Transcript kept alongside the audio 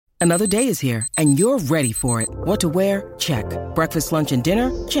Another day is here, and you're ready for it. What to wear? Check. Breakfast, lunch, and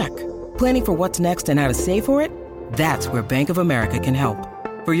dinner? Check. Planning for what's next and how to save for it? That's where Bank of America can help.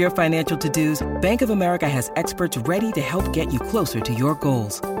 For your financial to-dos, Bank of America has experts ready to help get you closer to your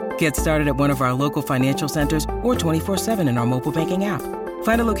goals. Get started at one of our local financial centers or 24/7 in our mobile banking app.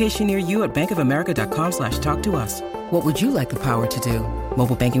 Find a location near you at bankofamerica.com/talktous. What would you like the power to do?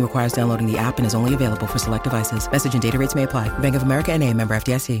 Mobile banking requires downloading the app and is only available for select devices. Message and data rates may apply. Bank of America N.A., member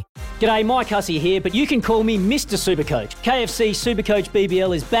FDIC. G'day, Mike Hussey here, but you can call me Mr. Supercoach. KFC Supercoach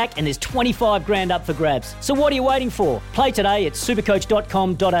BBL is back and there's 25 grand up for grabs. So what are you waiting for? Play today at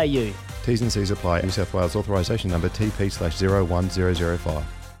supercoach.com.au. T's and C's apply. New South Wales authorisation number TP/01005.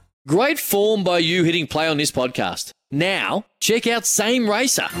 Great form by you hitting play on this podcast. Now, check out Same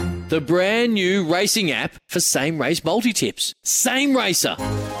Racer, the brand new racing app for same race multi-tips. Same Racer.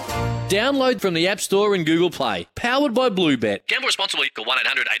 Download from the App Store and Google Play. Powered by Bluebet. Gamble responsibly. Call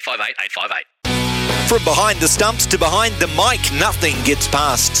 1-800-858-858. From behind the stumps to behind the mic, nothing gets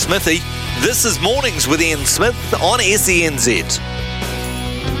past Smithy. This is Mornings with Ian Smith on SENZ.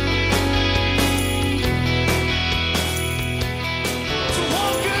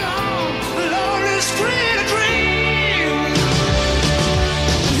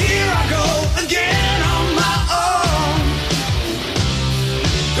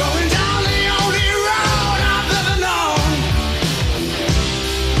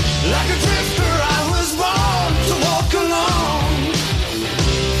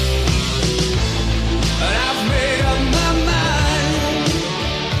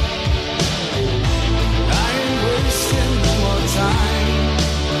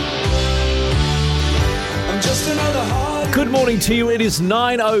 Good morning to you. It is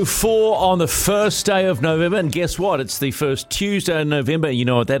 9:04 on the first day of November, and guess what? It's the first Tuesday in November. You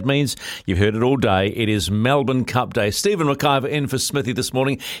know what that means. You've heard it all day. It is Melbourne Cup Day. Stephen McIver in for Smithy this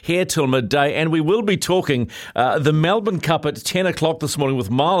morning, here till midday, and we will be talking the Melbourne Cup at 10 o'clock this morning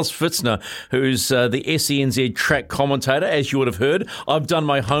with Miles Fitzner, who's the SENZ track commentator, as you would have heard. I've done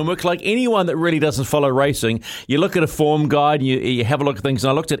my homework. Like anyone that really doesn't follow racing, you look at a form guide and you have a look at things,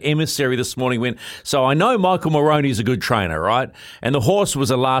 and I looked at Emissary this morning, so I know Michael Moroney's a good trainer, right? And the horse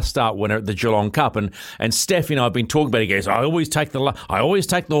was a last start winner at the Geelong Cup, and Staffy and I have been talking about it. He goes, I always take the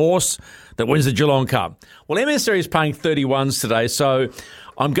horse that wins the Geelong Cup. Well, Emissary is paying 31s today, so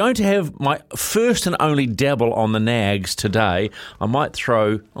I'm going to have my first and only dabble on the nags today. I might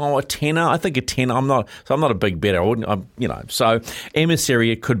throw a tenner. I think a tenner. I'm not a big bettor. So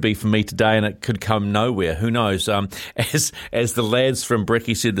Emissary it could be for me today, and it could come nowhere. Who knows? As the lads from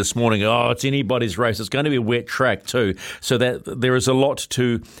Brecky said this morning, it's anybody's race. It's going to be a wet track too, so that there is a lot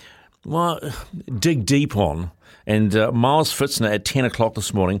to dig deep on. And Miles Fitzner at 10 o'clock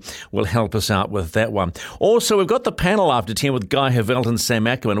this morning will help us out with that one. Also, we've got the panel after 10 with Guy Havelt and Sam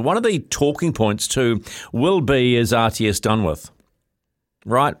Ackerman. One of the talking points too will be, is RTS done with?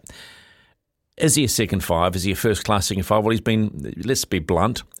 Right? Is he a second five? Is he a first-class second five? Well, he's been, let's be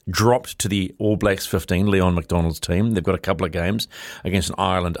blunt, dropped to the All Blacks 15, Leon McDonald's team. They've got a couple of games against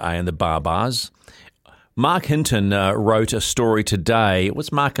Ireland A and the Barbars. Mark Hinton wrote a story today.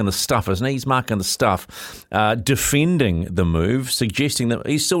 What's marking the stuff, isn't he? He's marking the stuff, defending the move, suggesting that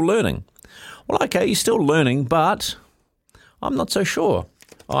he's still learning. Well, okay, he's still learning, but I'm not so sure.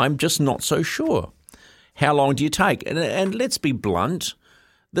 I'm just not so sure. How long do you take? And let's be blunt.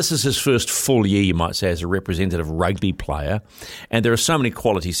 This is his first full year, you might say, as a representative rugby player, and there are so many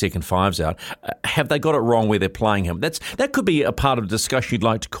quality second fives out. Have they got it wrong where they're playing him? That could be a part of a discussion you'd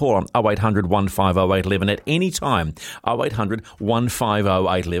like to call on 0800 150 811 at any time, 0800 150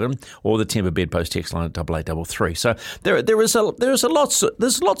 811, or the Timber Bedpost text line at 8833. So there's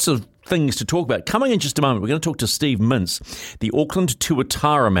lots of things to talk about. Coming in just a moment, we're going to talk to Steve Mintz, the Auckland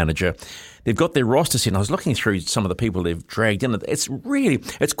Tuatara manager. They've got their roster set, and I was looking through some of the people they've dragged in. It's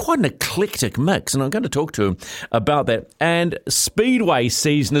quite an eclectic mix, and I'm going to talk to him about that. And Speedway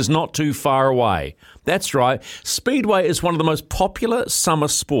season is not too far away. That's right. Speedway is one of the most popular summer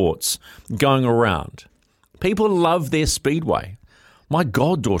sports going around. People love their Speedway. My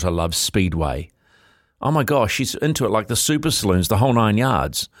goddaughter loves Speedway. Oh my gosh, she's into it like the super saloons, the whole 9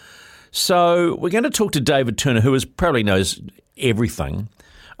 yards. So we're going to talk to David Turner, who probably knows everything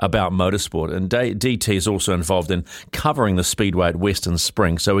about motorsport, and DT is also involved in covering the Speedway at Western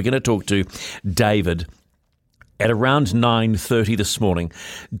Spring. So we're going to talk to David at around 9:30 this morning.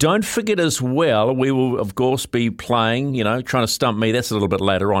 Don't forget as well, we will, of course, be playing, trying to stump me. That's a little bit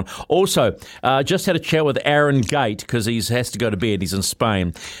later on. Also, just had a chat with Aaron Gate because he has to go to bed. He's in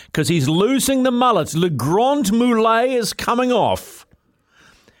Spain because he's losing the mullet. Le Grand Moulet is coming off.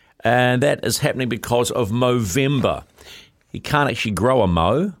 And that is happening because of Movember. He can't actually grow a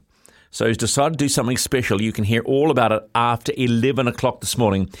mo, So he's decided to do something special. You can hear all about it after 11 o'clock this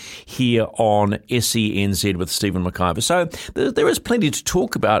morning here on SENZ with Stephen McIver. So there is plenty to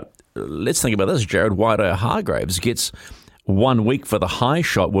talk about. Let's think about this. Jared White-Hargraves gets 1 week for the high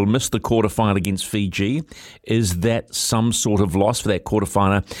shot. Will miss the quarterfinal against Fiji. Is that some sort of loss for that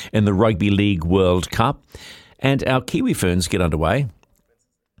quarterfinal in the Rugby League World Cup? And our Kiwi Ferns get underway.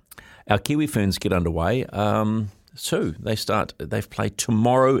 So they've played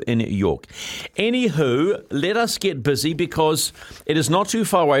tomorrow in York. Anywho, let us get busy because it is not too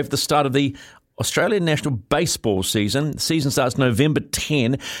far away from the start of the Australian National Baseball season. The season starts November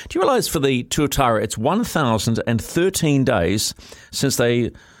 10. Do you realise for the Tuatara it's 1,013 days since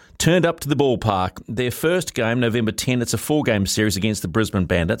they turned up to the ballpark? Their first game, November 10, it's a 4-game series against the Brisbane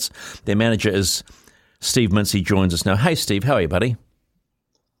Bandits. Their manager is Steve Mincy, joins us now. Hey, Steve, how are you, buddy?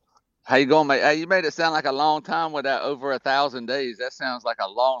 How you going, mate? Hey, you made it sound like a long time with that over 1,000 days. That sounds like a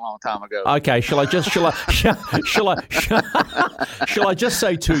long, long time ago. Okay, shall I just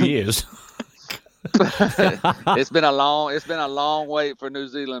say 2 years? It's been a long wait for New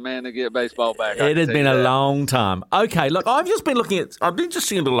Zealand, man, to get baseball back. It has been a long time. Okay, look, I've just been doing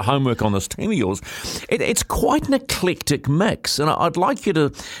a little homework on this team of yours. It's quite an eclectic mix, and I'd like you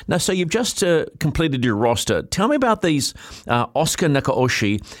to now. So you've just completed your roster. Tell me about these Oscar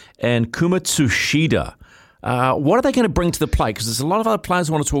Nakaoshi and Kuma Tsushida. What are they going to bring to the plate? Because there's a lot of other players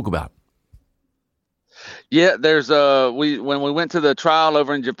I want to talk about. Yeah, there's when we went to the trial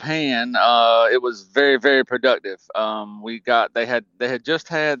over in Japan, it was very, very productive. They had just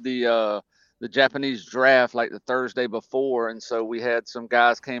had the Japanese draft like the Thursday before, and so we had some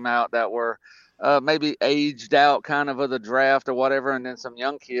guys came out that were maybe aged out kind of the draft or whatever, and then some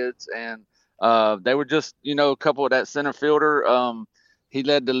young kids, and they were just a couple of that center fielder. He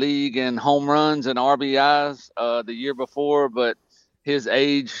led the league in home runs and RBIs the year before, but his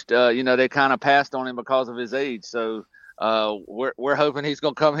age, they kind of passed on him because of his age. So we're hoping he's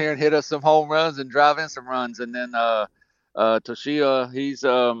going to come here and hit us some home runs and drive in some runs. And then Toshia,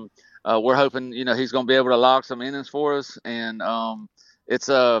 we're hoping he's going to be able to log some innings for us. And it's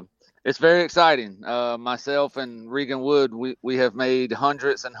very exciting. Myself and Regan Wood, we have made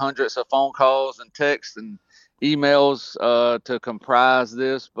hundreds and hundreds of phone calls and texts and emails to comprise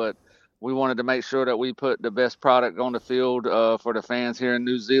this, but we wanted to make sure that we put the best product on the field for the fans here in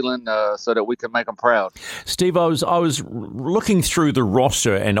New Zealand so that we can make them proud. Steve, I was looking through the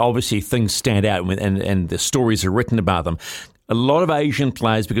roster, and obviously things stand out, and the stories are written about them. A lot of Asian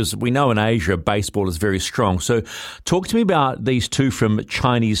players, because we know in Asia baseball is very strong. So talk to me about these two from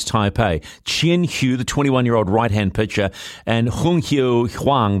Chinese Taipei. Qian Hu, the 21-year-old right-hand pitcher, and Hung Hiu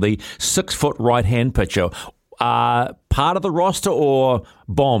Huang, the 6-foot right-hand pitcher. Part of the roster or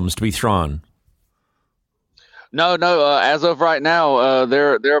bombs to be thrown? No. As of right now,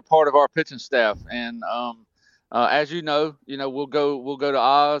 they're a part of our pitching staff, and as you know, we'll go to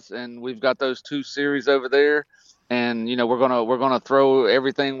Oz, and we've got those 2 series over there, and we're gonna throw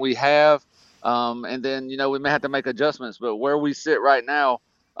everything we have, and then we may have to make adjustments. But where we sit right now,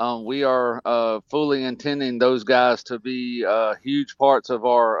 we are fully intending those guys to be huge parts of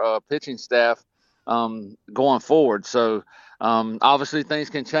our pitching staff going forward. So obviously things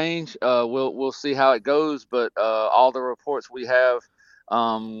can change. We'll see how it goes, but all the reports we have,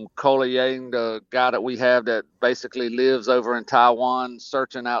 Kola Yang, the guy that we have that basically lives over in Taiwan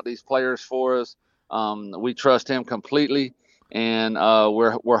searching out these players for us, we trust him completely, and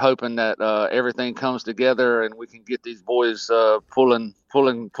we're hoping that everything comes together and we can get these boys pulling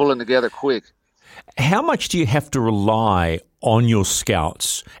together quick. How much do you have to rely on your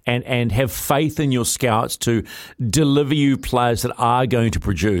scouts and have faith in your scouts to deliver you players that are going to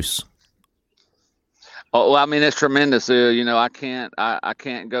produce? Oh, well, I mean, it's tremendous. I can't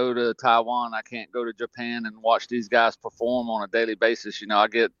go to Taiwan. I can't go to Japan and watch these guys perform on a daily basis.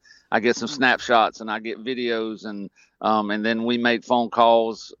 I get some snapshots and I get videos, and then we make phone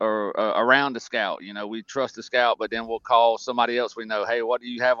calls around the scout. We trust the scout, but then we'll call somebody else we know. Hey, what do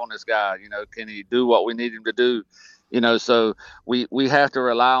you have on this guy? Can he do what we need him to do? So we have to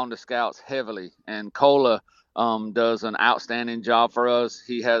rely on the scouts heavily, and Kola does an outstanding job for us.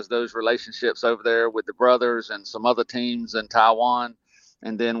 He has those relationships over there with the brothers and some other teams in Taiwan,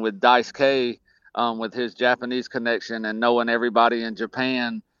 and then with Dice K, with his Japanese connection and knowing everybody in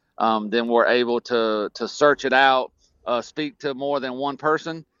Japan, then we're able to search it out, speak to more than one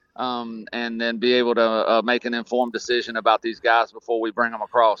person, and then be able to make an informed decision about these guys before we bring them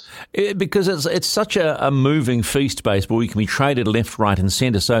across. Because it's such a moving feast, baseball. You can be traded left, right and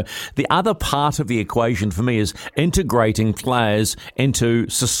centre. So the other part of the equation for me is integrating players into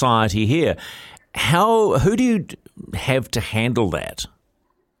society here. Who do you have to handle that?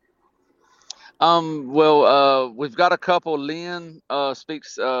 We've got a couple. Lynn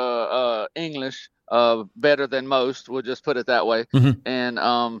speaks English better than most. We'll just put it that way. Mm-hmm.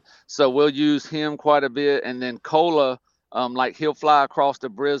 And so we'll use him quite a bit. And then Cola, like he'll fly across to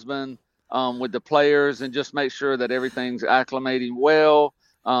Brisbane with the players and just make sure that everything's acclimating well.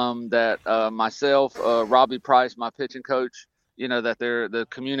 That myself, Robbie Price, my pitching coach, that the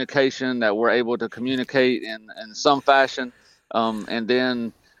communication, that we're able to communicate in some fashion. And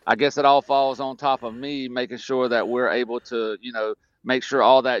then I guess it all falls on top of me, making sure that we're able to, make sure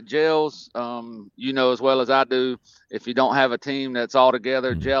all that gels. As well as I do, if you don't have a team that's all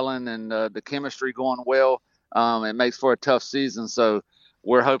together gelling and the chemistry going well, it makes for a tough season. So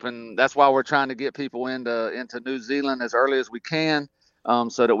we're hoping that's why we're trying to get people into New Zealand as early as we can,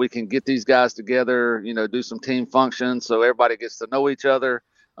 so that we can get these guys together, do some team functions so everybody gets to know each other,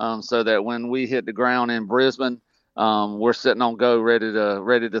 so that when we hit the ground in Brisbane, we're sitting on go, ready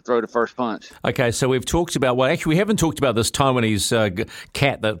to throw the first punch. Okay, so we've talked about, we haven't talked about this Taiwanese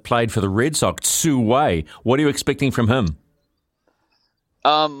cat that played for the Red Sox, Su Wei. What are you expecting from him?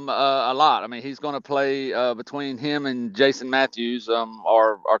 A lot. I mean, he's going to play between him and Jason Matthews,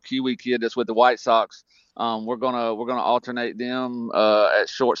 our Kiwi kid that's with the White Sox. We're gonna alternate them at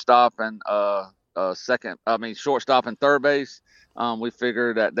shortstop and shortstop and third base. We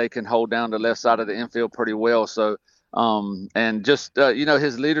figure that they can hold down the left side of the infield pretty well. So, and just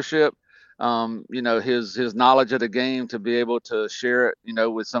his leadership, his knowledge of the game to be able to share it,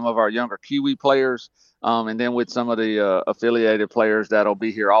 with some of our younger Kiwi players. And then with some of the affiliated players that'll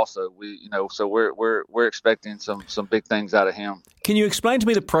be here also, so we're expecting some big things out of him. Can you explain to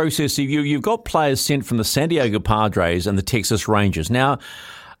me the process? You've got players sent from the San Diego Padres and the Texas Rangers. Now,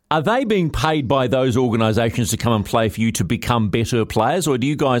 are they being paid by those organisations to come and play for you to become better players, or do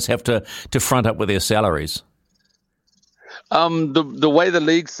you guys have to front up with their salaries? The way the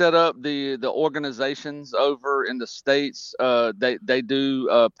league's set up, the organizations over in the States, they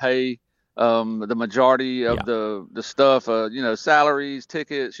do pay the majority of the stuff, salaries,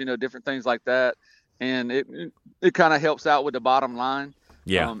 tickets, different things like that. And it kind of helps out with the bottom line.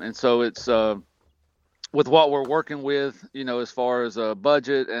 Yeah. And so it's with what we're working with, as far as a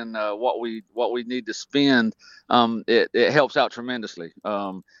budget and what we need to spend, it helps out tremendously.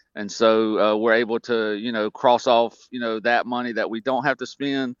 And so we're able to, cross off, that money that we don't have to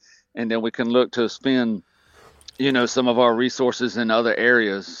spend, and then we can look to spend some of our resources in other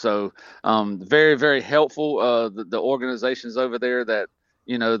areas. So very, very helpful. The organizations over there that,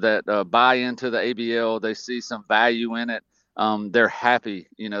 that buy into the ABL, they see some value in it. They're happy,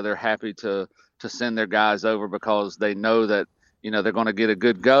 they're happy to send their guys over because they know that, they're going to get a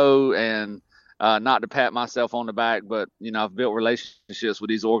good go. And not to pat myself on the back, but, I've built relationships with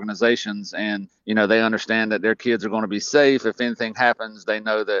these organizations, and, they understand that their kids are going to be safe. If anything happens, they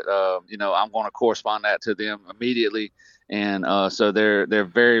know that, I'm going to correspond that to them immediately. And so they're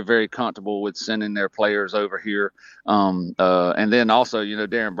very, very comfortable with sending their players over here. And then also,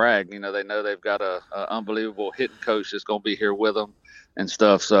 Darren Bragg, they know they've got a unbelievable hitting coach that's going to be here with them and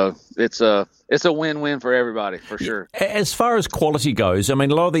stuff. So it's a win-win for everybody, for sure. As far as quality goes, I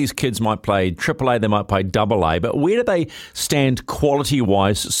mean, a lot of these kids might play AAA, they might play AA, but where do they stand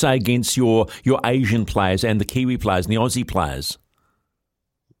quality-wise, say, against your Asian players and the Kiwi players and the Aussie players?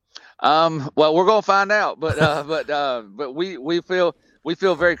 Well, we're going to find out, but we feel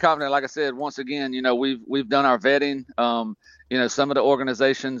very confident. Like I said, once again, we've done our vetting. Some of the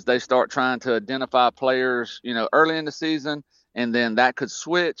organizations, they start trying to identify players, early in the season, and then that could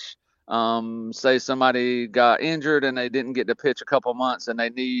switch. Say somebody got injured and they didn't get to pitch a couple months and they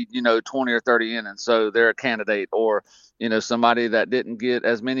need, 20 or 30 innings. So they're a candidate. Or, somebody that didn't get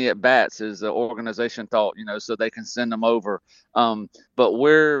as many at bats as the organization thought, so they can send them over. But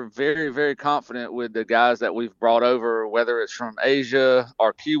we're very, very confident with the guys that we've brought over, whether it's from Asia,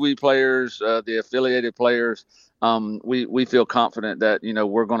 our Kiwi players, the affiliated players. We feel confident that,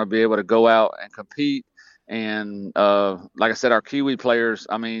 we're going to be able to go out and compete. And like I said, our Kiwi players,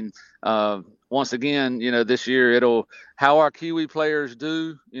 I mean, once again, this year how our Kiwi players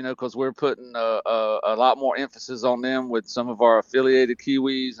do, because we're putting a lot more emphasis on them with some of our affiliated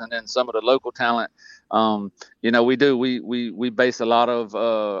Kiwis and then some of the local talent. We base a lot of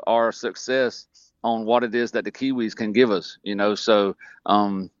our success on what it is that the Kiwis can give us, so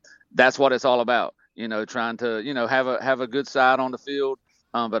that's what it's all about, trying to, have a good side on the field.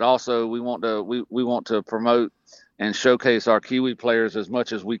 But also we want to promote and showcase our Kiwi players as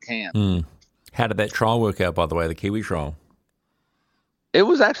much as we can. How did that trial work out, by the way, the Kiwi trial? It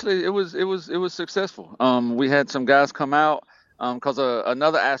was actually, it was successful. We had some guys come out, because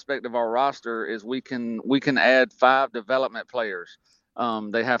another aspect of our roster is we can add 5 development players.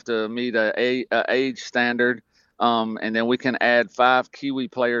 They have to meet a age standard, and then we can add 5 Kiwi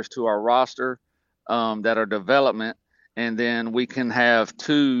players to our roster that are development, and then we can have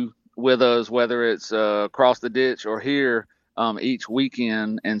 2 with us, whether it's across the ditch or here, each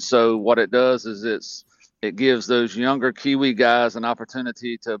weekend. And so what it does is it gives those younger Kiwi guys an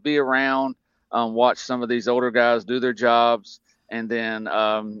opportunity to be around, watch some of these older guys do their jobs, and then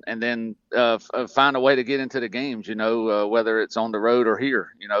find a way to get into the games, whether it's on the road or here,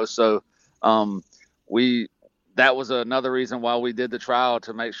 So that was another reason why we did the trial,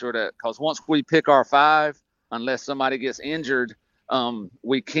 to make sure that, because once we pick our 5, unless somebody gets injured,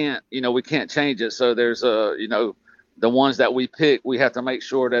 we can't change it. So there's the ones that we pick, we have to make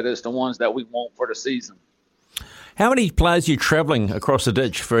sure that it's the ones that we want for the season. How many players are you travelling across the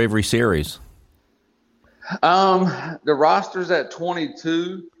ditch for every series? The roster's at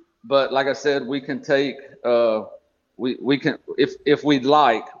 22, but like I said, we can take we can, if we'd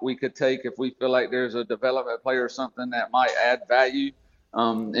like, we could take, if we feel like there's a development player or something that might add value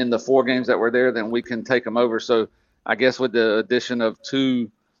in the 4 games that were there, then we can take them over. So I guess with the addition of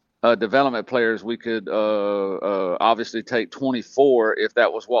 2 development players, we could obviously take 24 if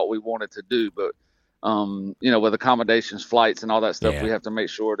that was what we wanted to do. But with accommodations, flights, and all that stuff, we have to make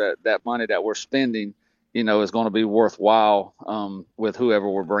sure that money that we're spending, is going to be worthwhile with whoever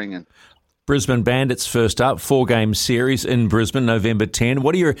we're bringing. Brisbane Bandits first up, 4-game series in Brisbane, November 10.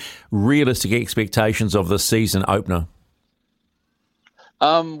 What are your realistic expectations of the season opener?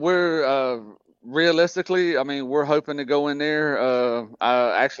 We're realistically, we're hoping to go in there.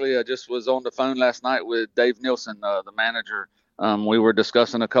 I just was on the phone last night with Dave Nielsen, the manager. We were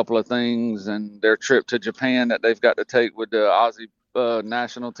discussing a couple of things and their trip to Japan that they've got to take with the Aussie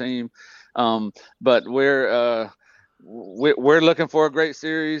national team. But we're looking for a great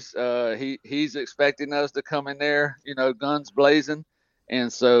series. He's expecting us to come in there, guns blazing.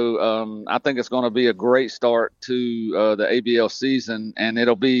 And so I think it's going to be a great start to the ABL season, and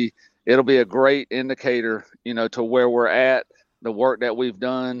it'll be a great indicator, to where we're at, the work that we've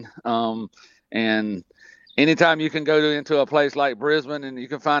done. And anytime you can go into a place like Brisbane and you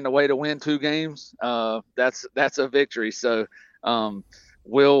can find a way to win 2 games, that's a victory. So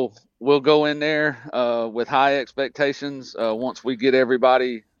we'll go in there with high expectations. Once we get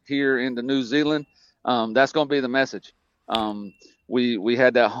everybody here into New Zealand, that's going to be the message. We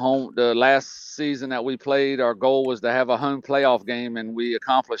had that home, the last season that we played, our goal was to have a home playoff game, and we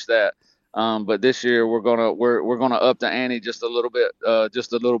accomplished that. But this year we're gonna up the ante just a little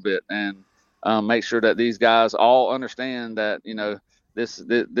bit, and make sure that these guys all understand that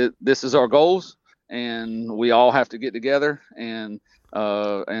this is our goals, and we all have to get together and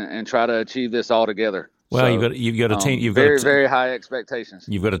try to achieve this all together. Well, so, you've got a team. Very high expectations.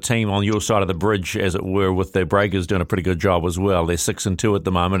 You've got a team on your side of the bridge, as it were, with their Breakers doing a pretty good job as well. They're 6-2 at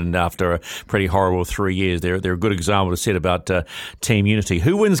the moment, and after a pretty horrible 3 years, they're a good example to set about team unity.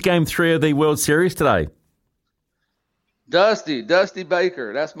 Who wins Game 3 of the World Series today? Dusty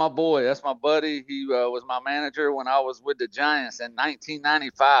Baker. That's my boy. That's my buddy. He was my manager when I was with the Giants in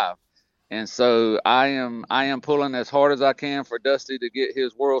 1995. And so I am pulling as hard as I can for Dusty to get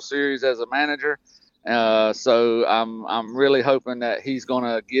his World Series as a manager. So I'm really hoping that he's going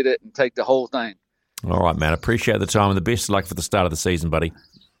to get it and take the whole thing. All right, man. Appreciate the time and the best of luck for the start of the season, buddy.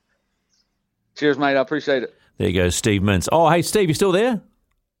 Cheers, mate. I appreciate it. There you go, Steve Mintz. Oh, hey, Steve, you still there?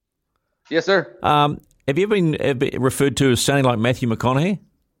 Yes, sir. Have you ever been referred to as sounding like Matthew McConaughey?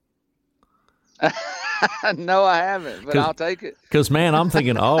 No, I haven't, but I'll take it. Because, man, I'm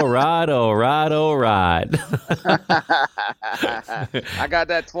thinking, all right. I got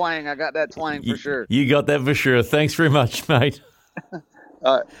that twang for sure. You got that for sure. Thanks very much, mate.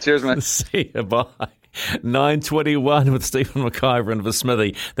 All right. Cheers, man. See you. Bye. 9:21 with Stephen McIver and for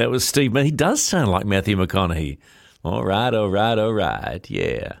Smithy. That was Steve. Man, he does sound like Matthew McConaughey. All right.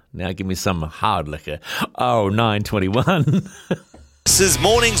 Yeah. Now give me some hard liquor. Oh, 9:21. This is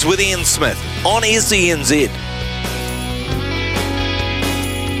Mornings with Ian Smith on SENZ.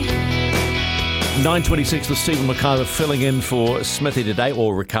 9:26 with Stephen McIver filling in for Smithy today,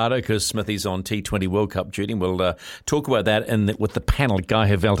 or Ricardo, because Smithy's on T20 World Cup duty. We'll talk about that with the panel, Guy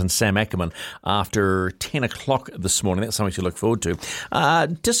Hervelt and Sam Ackerman, after 10 o'clock this morning. That's something to look forward to.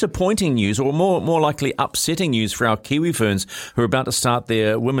 Disappointing news, or more likely upsetting news for our Kiwi Ferns, who are about to start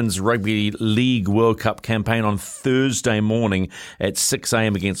their Women's Rugby League World Cup campaign on Thursday morning at 6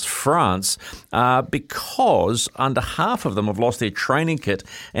 a.m. against France, because under half of them have lost their training kit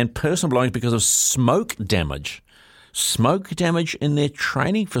and personal belongings because of smoke damage in their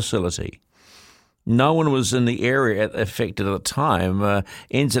training facility. No one was in the area affected at the time.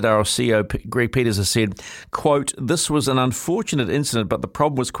 NZRL CEO Greg Peters has said, quote, "This was an unfortunate incident, but the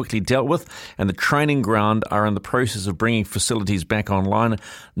problem was quickly dealt with and the training ground are in the process of bringing facilities back online.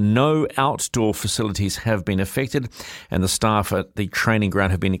 No outdoor facilities have been affected and the staff at the training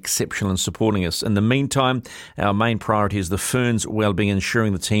ground have been exceptional in supporting us. In the meantime, our main priority is the Ferns' well-being,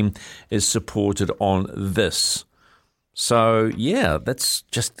 ensuring the team is supported on this." So, yeah,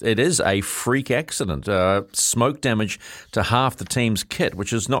 it is a freak accident. Smoke damage to half the team's kit,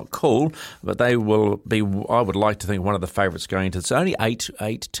 which is not cool, but they will be, I would like to think, one of the favourites going into. It's only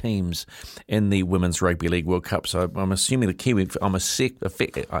eight teams in the Women's Rugby League World Cup, so I'm assuming the Kiwi,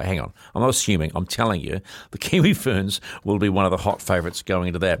 hang on, I'm not assuming, I'm telling you, the Kiwi Ferns will be one of the hot favourites going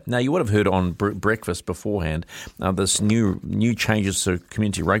into that. Now, you would have heard on breakfast beforehand, there's new changes to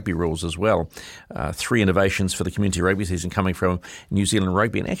community rugby rules as well. 3 innovations for the community rugby season coming from New Zealand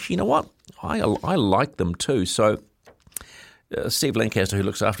Rugby. And actually, you know what? I like them too. So Steve Lancaster, who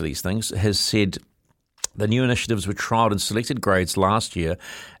looks after these things, has said the new initiatives were trialled in selected grades last year,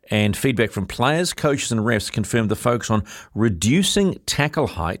 and feedback from players, coaches and refs confirmed the focus on reducing tackle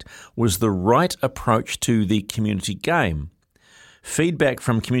height was the right approach to the community game. Feedback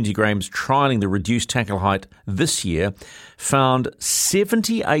from community games trialling the reduced tackle height this year found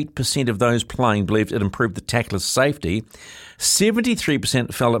 78% of those playing believed it improved the tackler's safety,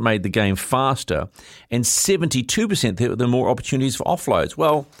 73% felt it made the game faster, and 72% there were more opportunities for offloads.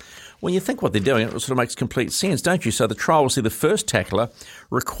 Well, when you think what they're doing, it sort of makes complete sense, don't you? So the trial will see the first tackler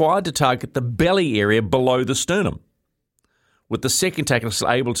required to target the belly area below the sternum, with the second tackler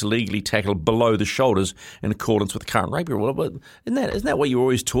able to legally tackle below the shoulders in accordance with the current rugby rule. But isn't that what you were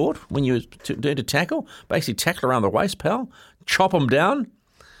always taught when you were doing to tackle? Basically tackle around the waist, pal. Chop them down.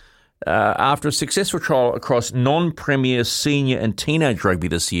 After a successful trial across non-Premier, senior and teenage rugby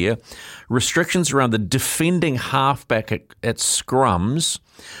this year, restrictions around the defending halfback at scrums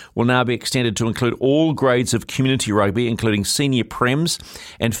will now be extended to include all grades of community rugby, including senior prems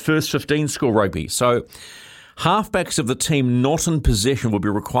and first 15 school rugby. So halfbacks of the team not in possession will be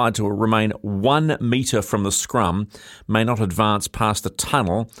required to remain 1 metre from the scrum, may not advance past the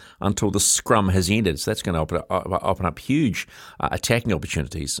tunnel until the scrum has ended. So that's going to open up huge attacking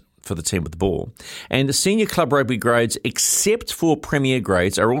opportunities for the team with the ball. And the senior club rugby grades, except for premier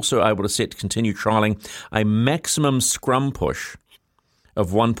grades, are also able to set to continue trialling a maximum scrum push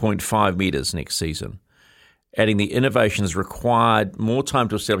of 1.5 metres next season. Adding the innovations required more time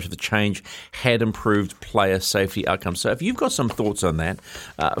to establish the change had improved player safety outcomes. So if you've got some thoughts on that,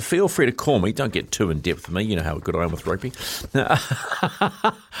 feel free to call me. Don't get too in-depth with me. You know how good I am with rugby.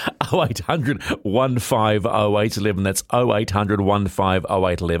 0800 150811. That's 0800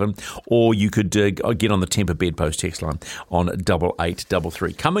 150811. Or you could get on the Temper Bedpost text line on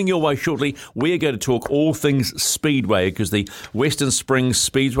 8833. Coming your way shortly, we are going to talk all things Speedway, because the Western Springs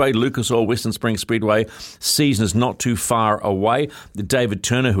Speedway, Lucas Oil Western Springs Speedway, season is not too far away. David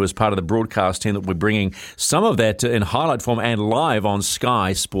Turner, who is part of the broadcast team that we're bringing some of that in highlight form and live on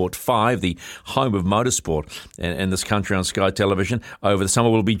Sky Sport 5, the home of motorsport in this country on Sky Television over the summer,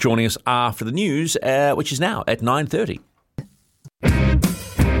 will be joining us after the news, which is now at 9:30.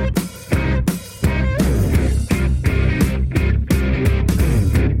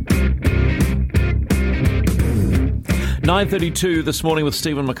 9:32 this morning with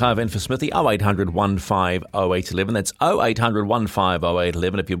Stephen McIver and for Smithy. 0800 150811. That's 0800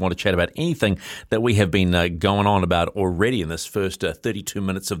 150811 if you want to chat about anything that we have been going on about already in this first 32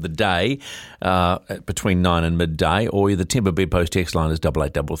 minutes of the day between 9 and midday, or the Temper Bedpost text line is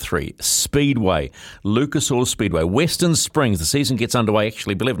 8833. Speedway, Lucas Oil Speedway, Western Springs. The season gets underway,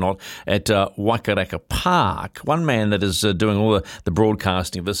 actually, believe it or not, at Waikaraka Park. One man that is doing all the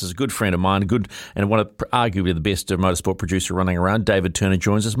broadcasting of this is a good friend of mine, good and one of arguably the best motorsport producer running around. David Turner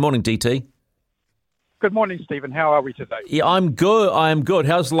joins us. Morning, DT. Good morning, Stephen. How are we today? Yeah, I'm good. I am good.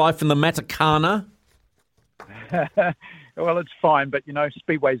 How's life in the Matakana? Well, it's fine, but,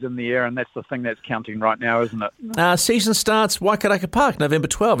 Speedway's in the air, and that's the thing that's counting right now, isn't it? Season starts Waikaraka Park, November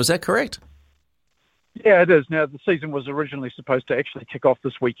 12. Is that correct? Yeah, it is. Now, the season was originally supposed to actually kick off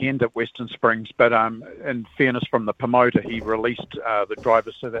this weekend at Western Springs, but in fairness from the promoter, he released the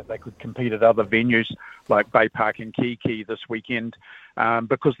drivers so that they could compete at other venues like Bay Park and Kiki this weekend,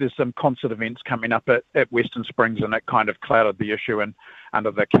 because there's some concert events coming up at Western Springs, and it kind of clouded the issue. And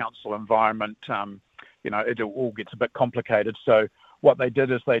under the council environment, it all gets a bit complicated. So what they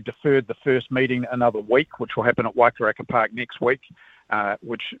did is they deferred the first meeting another week, which will happen at Waikaraka Park next week,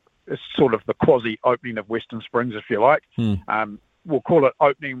 which is sort of the quasi-opening of Western Springs, if you like. we'll call it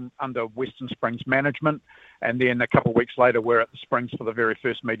opening under Western Springs management. And then a couple of weeks later, we're at the Springs for the very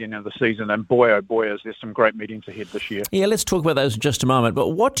first meeting of the season. And boy, oh boy, is there some great meetings ahead this year. Yeah, let's talk about those in just a moment. But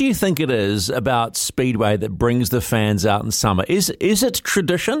what do you think it is about Speedway that brings the fans out in summer? Is it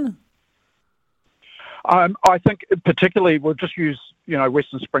tradition? I think particularly we'll just use,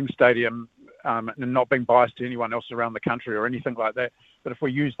 Western Springs Stadium and not being biased to anyone else around the country or anything like that. But if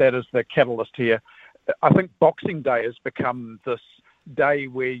we use that as the catalyst here, I think Boxing Day has become this day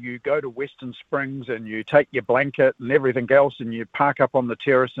where you go to Western Springs and you take your blanket and everything else and you park up on the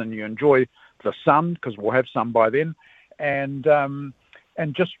terrace and you enjoy the sun, because we'll have sun by then, and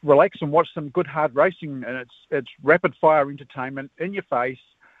just relax and watch some good hard racing. And it's rapid fire entertainment in your face.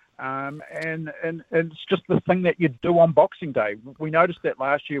 And it's just the thing that you do on Boxing Day. We noticed that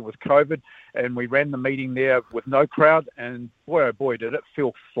last year with COVID, and we ran the meeting there with no crowd, and boy, oh boy, did it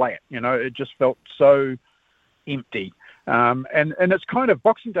feel flat. It just felt so empty. And it's kind of,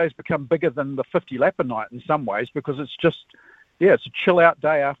 Boxing Day has become bigger than the 50 lap a night in some ways, because it's just, it's a chill out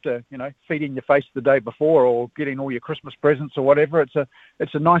day after, feeding your face the day before or getting all your Christmas presents or whatever.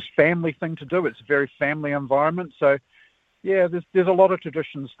 It's a nice family thing to do. It's a very family environment. So, yeah, there's a lot of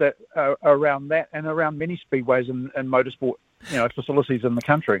traditions that are around that and around many speedways and motorsport, facilities in the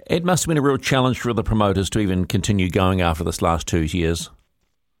country. It must have been a real challenge for the promoters to even continue going after this last 2 years.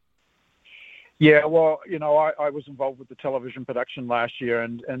 Yeah, well, I was involved with the television production last year,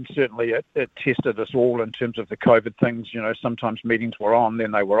 and certainly it tested us all in terms of the COVID things. Sometimes meetings were on, then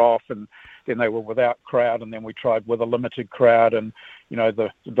they were off, and then they were without crowd, and then we tried with a limited crowd, and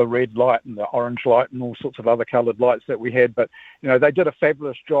the red light and the orange light and all sorts of other coloured lights that we had. But they did a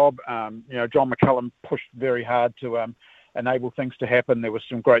fabulous job. John McCullum pushed very hard to enable things to happen. There were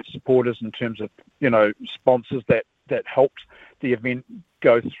some great supporters in terms of sponsors that helped the event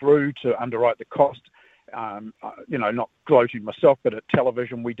go through to underwrite the cost. Not gloating myself, but at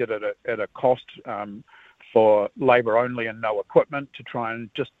television we did it at a cost for labour only and no equipment to try and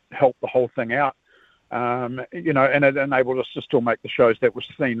just help the whole thing out. And it enabled us to still make the shows that were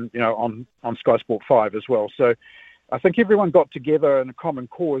seen, on Sky Sport 5 as well. So I think everyone got together in a common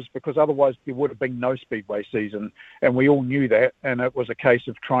cause, because otherwise there would have been no Speedway season, and we all knew that, and it was a case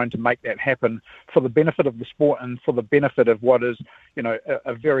of trying to make that happen for the benefit of the sport and for the benefit of what is,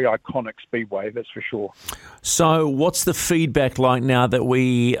 a very iconic Speedway, that's for sure. So what's the feedback like now that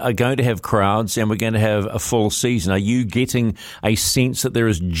we are going to have crowds and we're going to have a full season? Are you getting a sense that there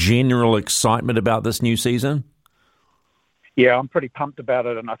is general excitement about this new season? Yeah, I'm pretty pumped about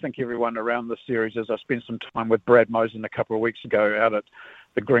it, and I think everyone around the series, as I spent some time with Brad Mosen a couple of weeks ago out at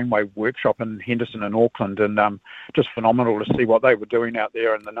the Greenway Workshop in Henderson in Auckland, and just phenomenal to see what they were doing out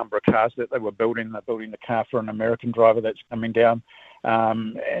there and the number of cars that they were building. They're building the car for an American driver that's coming down,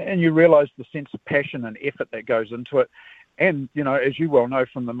 and you realise the sense of passion and effort that goes into it. And, as you well know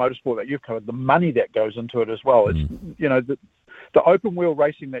from the motorsport that you've covered, the money that goes into it as well. It's, the open wheel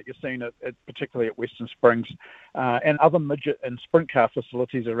racing that you're seeing particularly at Western Springs and other midget and sprint car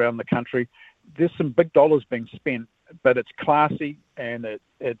facilities around the country, there's some big dollars being spent, but it's classy and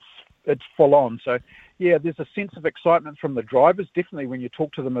it's full on. So, yeah, there's a sense of excitement from the drivers. Definitely when you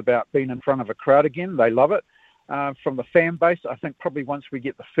talk to them about being in front of a crowd again, they love it. From the fan base, I think probably once we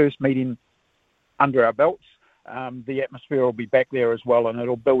get the first meeting under our belts, the atmosphere will be back there as well, and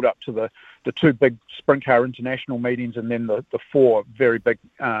it'll build up to the two big sprint car international meetings, and then the four very big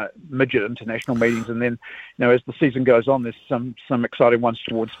midget international meetings, and then as the season goes on, there's some exciting ones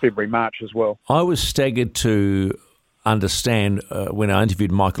towards February, March as well. I was staggered to understand when I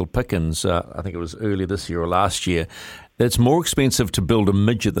interviewed Michael Pickens, I think it was earlier this year or last year, that it's more expensive to build a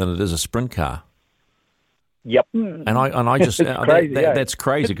midget than it is a sprint car. Yep. And I just crazy, that's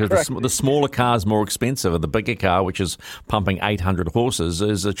crazy, because the smaller car is more expensive, and the bigger car, which is pumping 800 horses,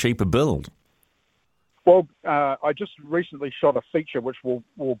 is a cheaper build. Well, I just recently shot a feature which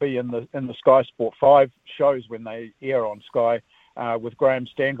will be in the Sky Sport 5 shows when they air on Sky with Graham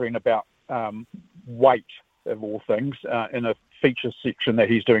Stangreen about weight of all things in a feature section that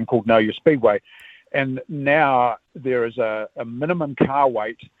he's doing called Know Your Speedway. And now there is a minimum car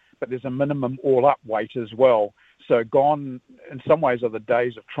weight, but there's a minimum all-up weight as well. So gone, in some ways, are the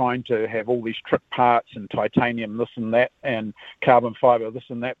days of trying to have all these trick parts and titanium this and that and carbon fibre this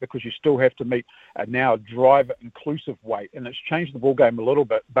and that, because you still have to meet a now driver-inclusive weight. And it's changed the ballgame a little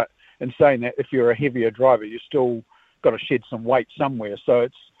bit, but in saying that, if you're a heavier driver, you still got to shed some weight somewhere. So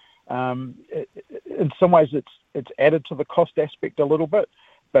it's in some ways it's added to the cost aspect a little bit,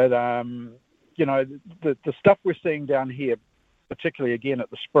 but the stuff we're seeing down here, particularly again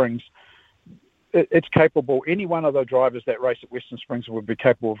at the Springs, it's capable. Any one of the drivers that race at Western Springs would be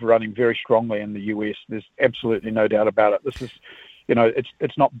capable of running very strongly in the US. There's absolutely no doubt about it. This is,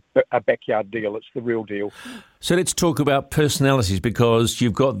 it's not a backyard deal. It's the real deal. So let's talk about personalities, because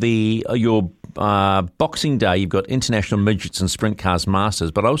you've got your Boxing Day, you've got International Midgets and Sprint Cars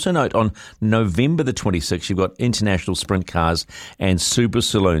Masters, but I also note on November the 26th, you've got International Sprint Cars and Super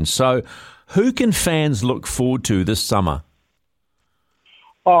Saloons. So who can fans look forward to this summer?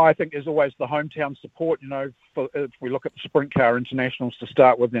 Oh, I think there's always the hometown support. If we look at the Sprint Car Internationals to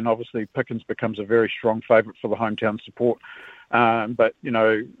start with, then obviously Pickens becomes a very strong favourite for the hometown support. But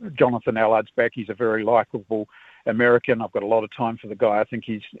Jonathan Allard's back. He's a very likeable American. I've got a lot of time for the guy. I think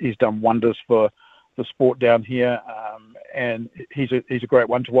he's done wonders for the sport down here, and he's a great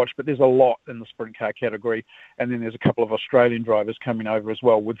one to watch. But there's a lot in the sprint car category, and then there's a couple of Australian drivers coming over as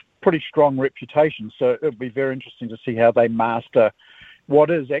well with pretty strong reputations. So it'll be very interesting to see how they master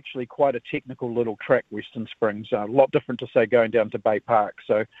what is actually quite a technical little track, Western Springs. A lot different to, say, going down to Bay Park.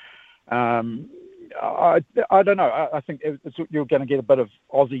 So I don't know. I think you're going to get a bit of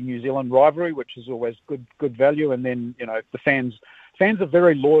Aussie-New Zealand rivalry, which is always good value. And then, the fans are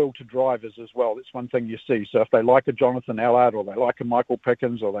very loyal to drivers as well. That's one thing you see. So if they like a Jonathan Allard, or they like a Michael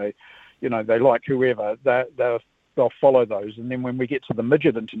Pickens, or they like whoever, they'll follow those. And then when we get to the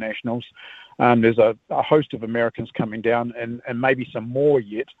midget internationals, there's a host of Americans coming down, and maybe some more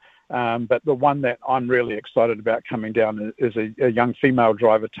yet. But the one that I'm really excited about coming down is a young female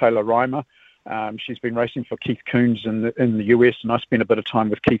driver, Taylor Reimer. She's been racing for Keith Kunz in the US, and I spent a bit of time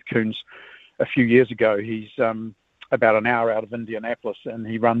with Keith Kunz a few years ago. He's about an hour out of Indianapolis, and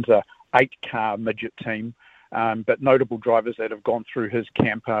he runs a 8-car midget team. But notable drivers that have gone through his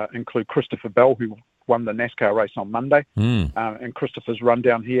camp include Christopher Bell, who won the NASCAR race on Monday, and Christopher's run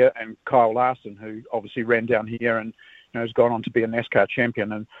down here, and Kyle Larson, who obviously ran down here and has gone on to be a NASCAR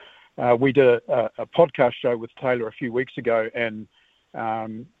champion. And we did a podcast show with Taylor a few weeks ago, and I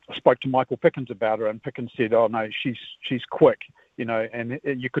spoke to Michael Pickens about her, and Pickens said, "Oh no, she's quick," and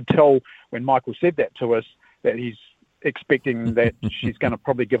you could tell when Michael said that to us that he's expecting that she's going to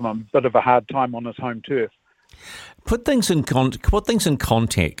probably give him a bit of a hard time on his home turf. Put things in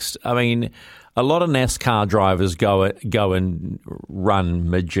context. I mean, a lot of NASCAR drivers go and run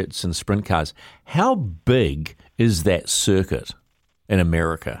midgets and sprint cars. How big is that circuit in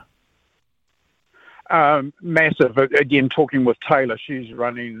America? Massive. Again, talking with Taylor, she's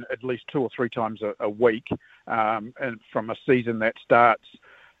running at least 2 or 3 times a week, and from a season that starts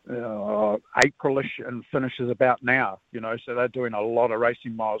Aprilish and finishes about now. So they're doing a lot of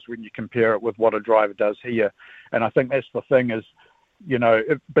racing miles when you compare it with what a driver does here. And I think that's the thing is,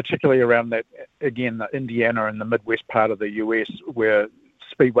 particularly around that, again, the Indiana and the Midwest part of the US, where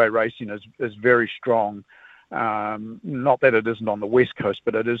speedway racing is very strong. Not that it isn't on the West Coast,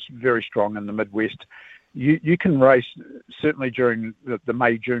 but it is very strong in the Midwest. You can race, certainly during the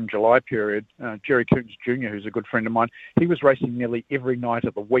May, June, July period. Jerry Coontz Jr., who's a good friend of mine, he was racing nearly every night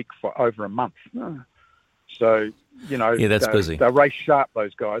of the week for over a month. So, that's busy. They race sharp,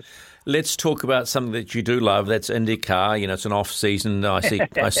 those guys. Let's talk about something that you do love. That's IndyCar. It's an off season. I see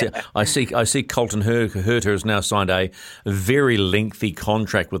Colton Herta has now signed a very lengthy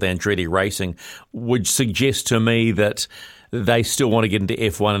contract with Andretti Racing, which suggests to me that they still want to get into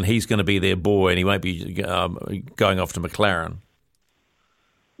F1, and he's going to be their boy, and he won't be going off to McLaren.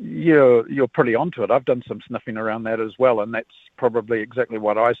 You're pretty onto it. I've done some sniffing around that as well, and that's probably exactly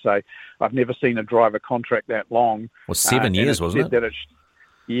what I say. I've never seen a driver contract that long. Well, 7 years, wasn't it?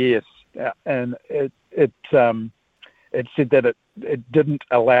 Yes, and it said that it didn't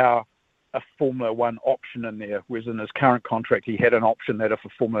allow a Formula One option in there, whereas in his current contract he had an option that if a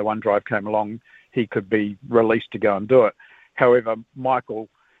Formula One drive came along, he could be released to go and do it. However, Michael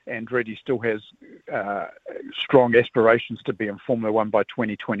Andretti still has strong aspirations to be in Formula One by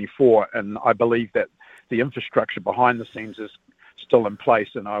 2024, and I believe that the infrastructure behind the scenes is still in place,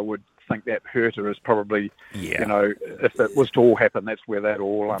 and I would think that Herta is probably, if it was to all happen, that's where that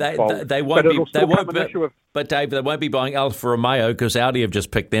all unfolds. But Dave, they won't be buying Alfa Romeo because Audi have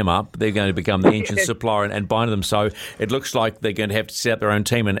just picked them up. They're going to become the engine supplier and bind them. So it looks like they're going to have to set up their own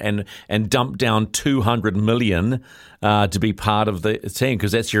team and dump down $200 million to be part of the team,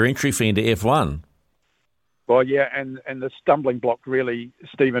 because that's your entry fee into F1. Well, yeah, and the stumbling block really,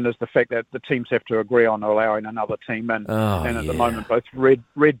 Stephen, is the fact that the teams have to agree on allowing another team in. And at the moment, both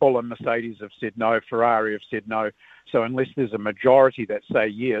Red Bull and Mercedes have said no, Ferrari have said no. So unless there's a majority that say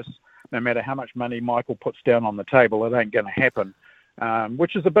yes, no matter how much money Michael puts down on the table, it ain't going to happen,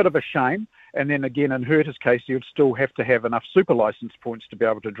 which is a bit of a shame. And then again, in Herta's case, you'd still have to have enough super license points to be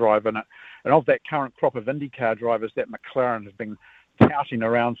able to drive in it. And of that current crop of IndyCar drivers that McLaren has been touting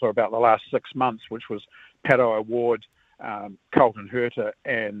around for about the last 6 months, which was Pato O'Ward, Colton Herta,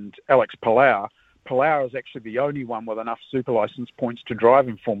 and Alex Palau, Palau is actually the only one with enough super license points to drive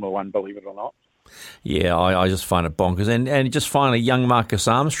in Formula One, believe it or not. Yeah, I just find it bonkers. And just finally, young Marcus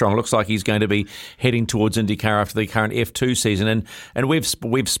Armstrong looks like he's going to be heading towards IndyCar after the current F2 season. And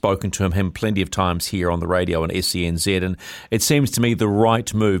we've spoken to him plenty of times here on the radio on SENZ. And it seems to me the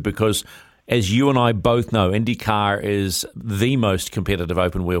right move because, as you and I both know, IndyCar is the most competitive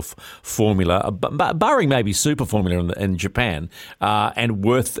open-wheel formula, barring maybe Super Formula in Japan, and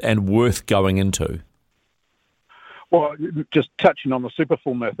worth going into. Well, just touching on the Super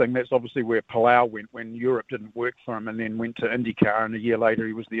Formula thing, that's obviously where Palau went when Europe didn't work for him and then went to IndyCar, and a year later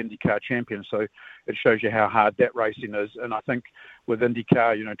he was the IndyCar champion. So it shows you how hard that racing is. And I think with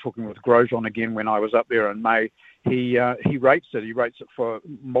IndyCar, talking with Grosjean again when I was up there in May, he rates it. He rates it for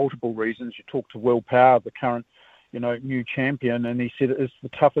multiple reasons. You talk to Will Power, the current, new champion, and he said it's the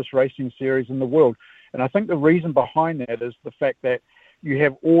toughest racing series in the world. And I think the reason behind that is the fact that you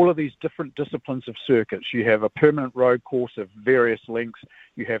have all of these different disciplines of circuits. You have a permanent road course of various lengths.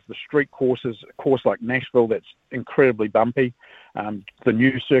 You have the street courses, a course like Nashville that's incredibly bumpy, the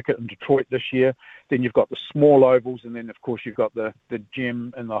new circuit in Detroit this year. Then you've got the small ovals, and then, of course, you've got the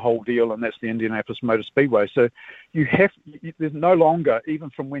gem and the whole deal, and that's the Indianapolis Motor Speedway. So there's no longer, even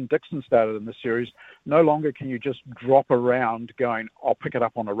from when Dixon started in the series, no longer can you just drop around going, I'll pick it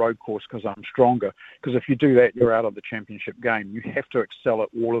up on a road course because I'm stronger. Because if you do that, you're out of the championship game. You have to excel at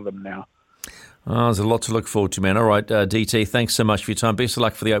all of them now. Oh, there's a lot to look forward to, man. All right, DT, thanks so much for your time. Best of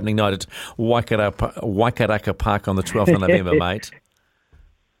luck for the opening night at Waikaraka Park on the 12th of November, mate.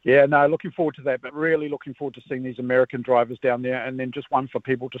 Yeah, no, looking forward to that, but really looking forward to seeing these American drivers down there. And then just one for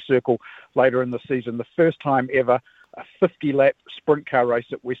people to circle later in the season. The first time ever, a 50-lap sprint car race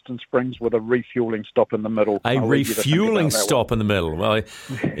at Western Springs with a refuelling stop in the middle. A refuelling stop in the middle. Well,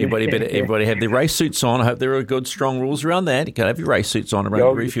 everybody have their race suits on. I hope there are good, strong rules around that. You can have your race suits on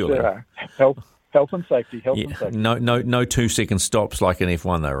around refuelling. Health and safety. And safety. No 2-second stops like in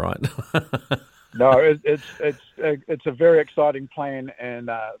F1 though, right? No, it's a very exciting plan, and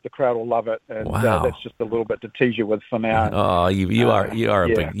the crowd will love it. And that's just a little bit to tease you with for now. Oh, you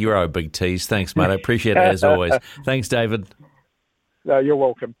are a big tease. Thanks, mate. I appreciate it as always. Thanks, David. You're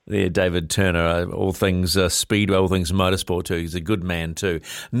welcome. Yeah, David Turner, all things speedway, all things motorsport too. He's a good man too.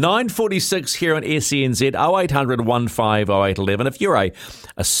 9:46 here on SENZ, 0800 15 0811. If you're a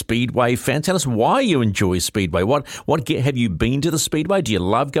speedway fan, tell us why you enjoy speedway. Have you been to the speedway? Do you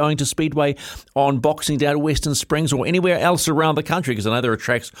love going to speedway on Boxing Day at Western Springs or anywhere else around the country? Because I know there are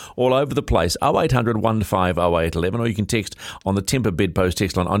tracks all over the place. 0800 15 0811, or you can text on the Temper Bedpost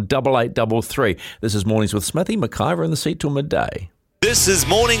text line on 8833. This is Mornings with Smithy. McIver in the seat till midday. This is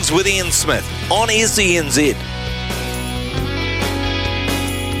Mornings with Ian Smith on SENZ.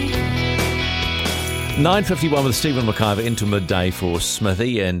 9:51 with Stephen McIver into midday for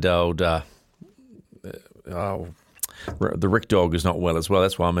Smithy, and the Rick dog is not well as well.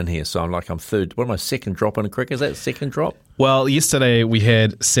 That's why I'm in here. So I'm third. What am I, second drop on a cricket? Is that second drop? Well, yesterday we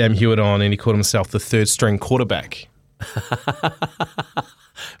had Sam Hewitt on, and he called himself the third string quarterback.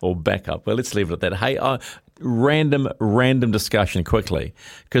 Or backup. Well, let's leave it at that. Hey, random discussion quickly,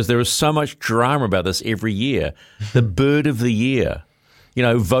 because there is so much drama about this every year. The bird of the year.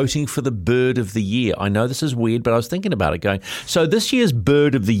 Voting for the bird of the year. I know this is weird, but I was thinking about it going, so this year's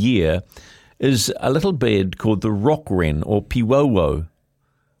bird of the year is a little bird called the rock wren or piwowo.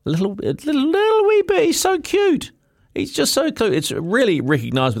 Little wee bit. He's so cute. He's just so cute. It's really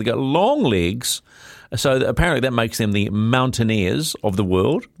recognisable. They've got long legs. So apparently that makes them the mountaineers of the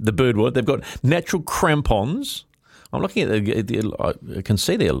world, the bird world. They've got natural crampons. I'm looking at I can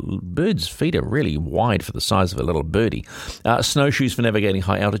see their birds' feet are really wide for the size of a little birdie. Snowshoes for navigating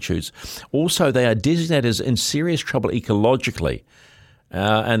high altitudes. Also, they are designated as in serious trouble ecologically.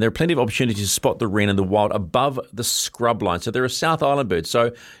 And there are plenty of opportunities to spot the wren in the wild above the scrub line. So they're a South Island bird.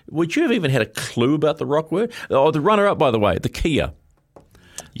 So would you have even had a clue about the rock word? Oh, the runner-up, by the way, the Kia.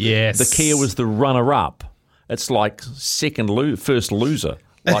 Yes. The Kia was the runner-up. It's like first loser.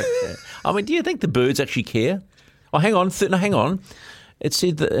 Like, do you think the birds actually care? Oh, hang on. It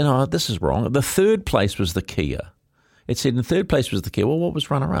said that, this is wrong. The third place was the Kia. It said in third place was the Kia. Well, what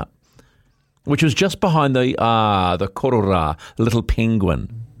was runner-up? Which was just behind the korora, little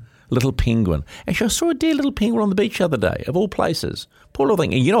penguin. Little penguin. Actually, I saw a dear little penguin on the beach the other day, of all places. Poor little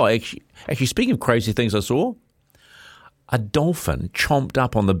thing. And actually speaking of crazy things I saw, a dolphin chomped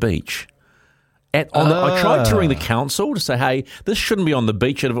up on the beach. I tried to ring the council to say, hey, this shouldn't be on the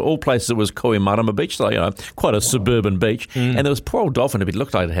beach. And of all places, it was Kohimarama Beach, so, quite a suburban beach. And there was poor old dolphin. It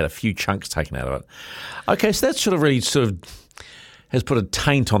looked like it had a few chunks taken out of it. Okay, so that's really has put a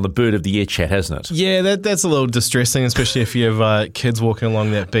taint on the Bird of the Year chat, hasn't it? Yeah, that's a little distressing, especially if you have kids walking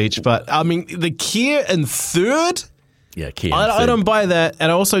along that beach. But, I mean, the Kia in third? Yeah, Kia. I don't buy that,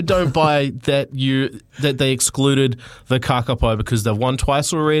 and I also don't buy that they excluded the Kakapo because they've won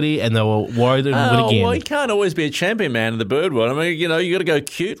twice already, and they were worried they would win again. Well, you can't always be a champion man in the bird world. I mean, you got to go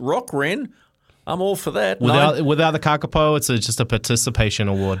cute, rock wren. I'm all for that. Without the Kakapo, it's just a participation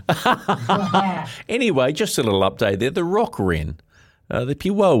award. Anyway, just a little update there. The rock wren, the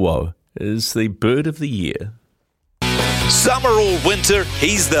Piwawo, is the Bird of the Year. Summer or winter,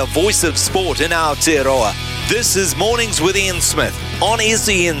 he's the voice of sport in Aotearoa. This is Mornings with Ian Smith on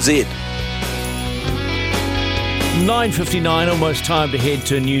SENZ. 9:59, almost time to head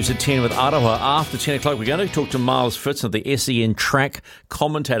to News at 10 with Aroha. After 10 o'clock, we're going to talk to Miles Fitzner, the SEN track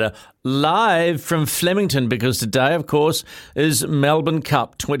commentator, live from Flemington, because today, of course, is Melbourne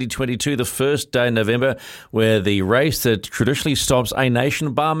Cup 2022, the first day in November, where the race that traditionally stops a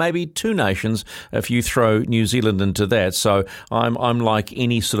nation, bar maybe two nations, if you throw New Zealand into that. So I'm like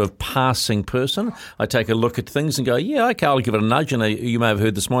any sort of passing person. I take a look at things and go, yeah, okay, I'll give it a nudge. And you may have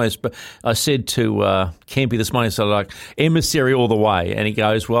heard this morning, but I said to Kempy this morning, so like, emissary all the way. And he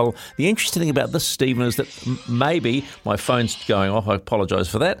goes, well, the interesting thing about this, Stephen, is that maybe my phone's going off. I apologise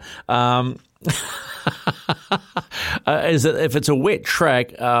for that. Is that if it's a wet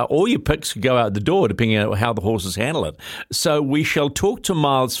track, all your picks go out the door depending on how the horses handle it. So we shall talk to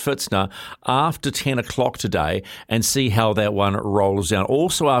Miles Fitzner after 10 o'clock today and see how that one rolls down.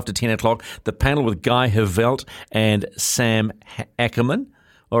 Also after 10 o'clock, the panel with Guy Havelt and Sam Ackerman.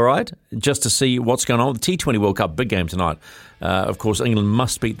 All right, just to see what's going on with the T20 World Cup, big game tonight. Of course, England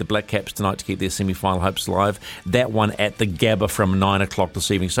must beat the Black Caps tonight to keep their semi-final hopes alive. That one at the Gabba from 9 o'clock this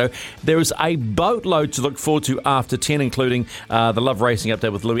evening. So there is a boatload to look forward to after 10, including the Love Racing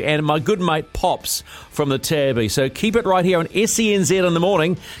Update with Louis and my good mate Pops from the Tabby. So keep it right here on SENZ in the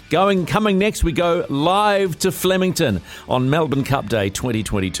morning. Coming next, we go live to Flemington on Melbourne Cup Day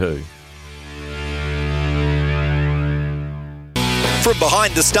 2022. From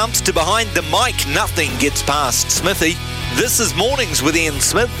behind the stumps to behind the mic, nothing gets past Smithy. This is Mornings with Ian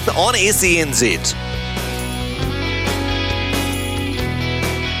Smith on SENZ.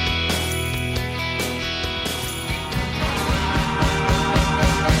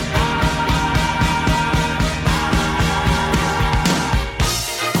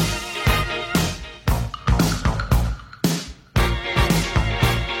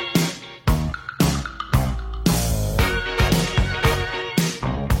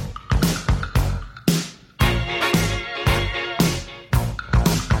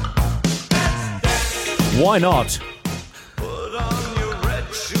 Why not?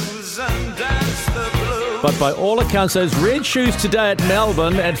 But by all accounts, those red shoes today at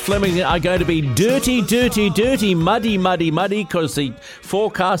Melbourne, at Flemington, are going to be dirty, dirty, dirty, muddy, muddy, muddy, because the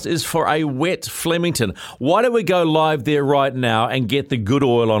forecast is for a wet Flemington. Why don't we go live there right now and get the good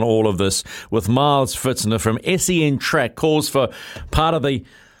oil on all of this with Miles Fitzner from SEN Track, calls for part of the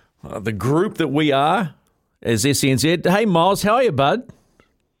group that we are as SENZ. Hey, Miles, how are you, bud?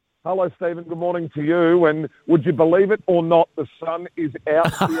 Hello, Stephen. Good morning to you. And would you believe it or not, the sun is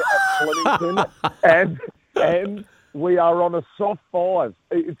out here at Flemington, and we are on a soft 5.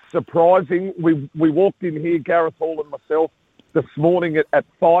 It's surprising. We walked in here, Gareth Hall and myself, this morning at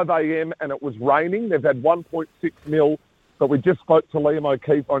 5 a.m. and it was raining. They've had 1.6 mil, but we just spoke to Liam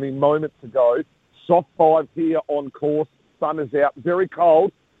O'Keefe only moments ago. Soft 5 here on course. Sun is out. Very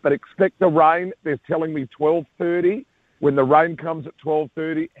cold, but expect the rain. They're telling me 12:30. When the rain comes at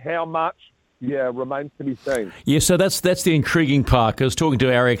 12:30, how much? Yeah, remains to be seen. Yeah, so that's the intriguing part. I was talking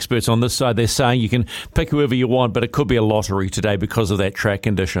to our experts on this side. They're saying you can pick whoever you want, but it could be a lottery today because of that track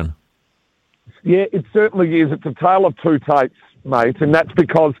condition. Yeah, it certainly is. It's a tale of two tapes, mate, and that's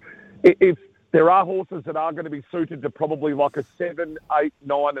because if there are horses that are going to be suited to probably like a 7, 8,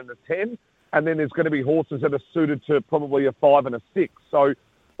 9 and a 10, and then there's going to be horses that are suited to probably a 5 and a 6. So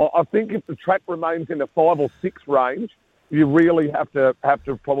I think if the track remains in a 5 or 6 range, you really have to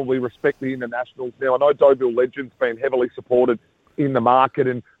probably respect the internationals. Now, I know Deauville Legend's been heavily supported in the market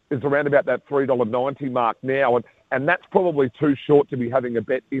and is around about that $3.90 mark now, and that's probably too short to be having a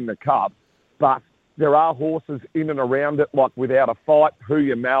bet in the Cup. But there are horses in and around it, like Without a Fight,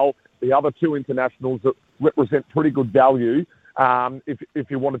 Huya Mal, the other two internationals that represent pretty good value if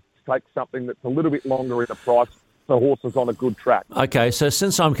you wanted to take something that's a little bit longer in the price. The horses on a good track. Okay, so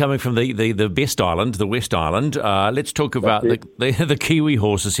since I'm coming from the best island, the West Island, let's talk about the Kiwi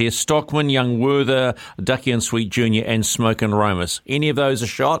horses here. Stockman, Young Werther, Ducky and Sweet Junior, and Smoke and Romus. Any of those a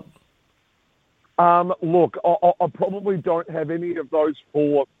shot? Look, I probably don't have any of those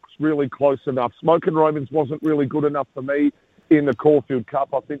four really close enough. Smoke and Romans wasn't really good enough for me. in the Caulfield Cup.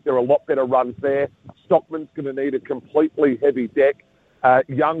 I think there are a lot better runs there. Stockman's going to need a completely heavy deck.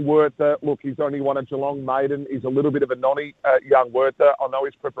 Young Werther, look, he's only won a Geelong maiden. He's a little bit of a nonny, Young Werther. I know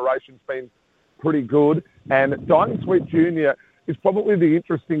his preparation's been pretty good. And Diamond Sweet Jr. is probably the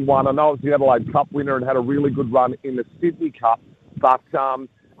interesting one. I know it was the Adelaide Cup winner and had a really good run in the Sydney Cup, but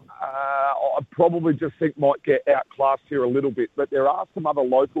I probably just think might get outclassed here a little bit. But there are some other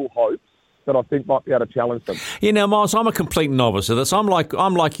local hopes that I think might be able to challenge them. Yeah, now, Miles, I'm a complete novice of this. I'm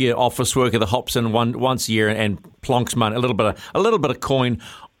like your office worker that hops in once a year and plonks money, a little bit of coin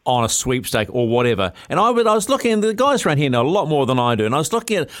on a sweepstake or whatever. And I was looking, and the guys around here know a lot more than I do, and I was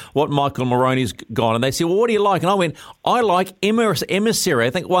looking at what Michael Moroney's got, and they said, well, what do you like? And I went, I like Emissary. I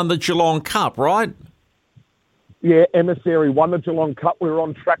think won the Geelong Cup, right? Yeah, Emissary won the Geelong Cup. We were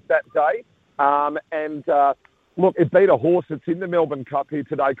on track that day. Look, it beat a horse that's in the Melbourne Cup here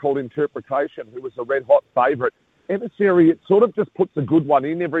today called Interpretation, who was a red-hot favourite. Emissary, it sort of just puts a good one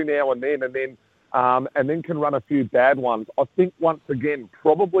in every now and then can run a few bad ones. I think, once again,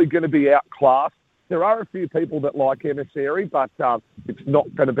 probably going to be outclassed. There are a few people that like Emissary, but it's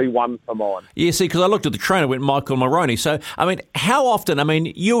not going to be one for mine. Yeah, see, because I looked at the trainer, went Michael Moroney. So, I mean, how often,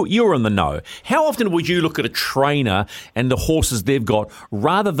 you're in the know, how often would you look at a trainer and the horses they've got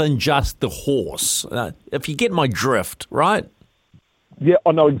rather than just the horse? If you get my drift, right? Yeah,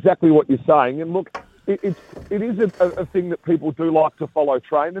 I know exactly what you're saying. And look, it is a thing that people do like to follow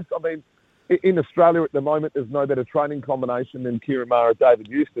trainers. I mean, in Australia at the moment, there's no better training combination than Kieran Mara, David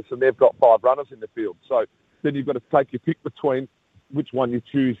Eustace, and they've got 5 runners in the field. So then you've got to take your pick between which one you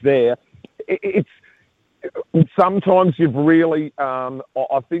choose there. Sometimes you've really,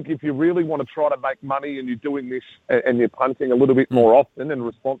 I think if you really want to try to make money and you're doing this and you're punting a little bit more often and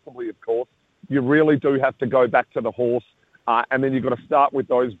responsibly, of course, you really do have to go back to the horse, and then you've got to start with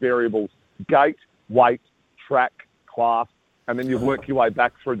those variables: gait, weight, track, class, and then you work your way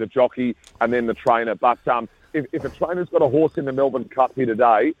back through the jockey and then the trainer. But if a trainer's got a horse in the Melbourne Cup here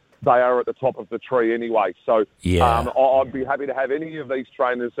today, they are at the top of the tree anyway. So I'd be happy to have any of these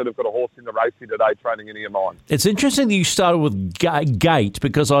trainers that have got a horse in the race here today training any of mine. It's interesting that you started with gait,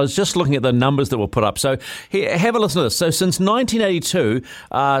 because I was just looking at the numbers that were put up. So here, have a listen to this. So since 1982,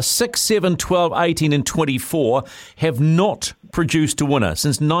 6, 7, 12, 18 and 24 have not produced a winner.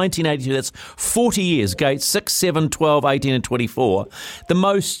 Since 1982, that's 40 years. Gate 6, 7, 12, 18 and 24. The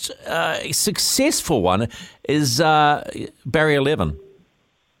most successful one is Barrier 11.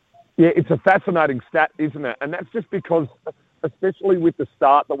 Yeah, it's a fascinating stat, isn't it? And that's just because, especially with the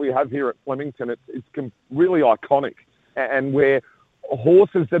start that we have here at Flemington, it's really iconic. And where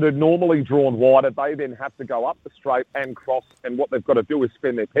horses that are normally drawn wider, they then have to go up the straight and cross, and what they've got to do is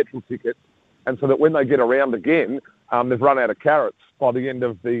spend their petrol ticket, and so that when they get around again, they've run out of carrots by the end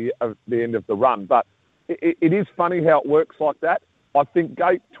of the end of the run. But it is funny how it works like that. I think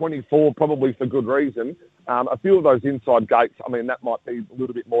gate 24, probably for good reason. A few of those inside gates, I mean, that might be a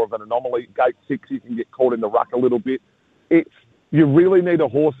little bit more of an anomaly. Gate 6, you can get caught in the ruck a little bit. You really need a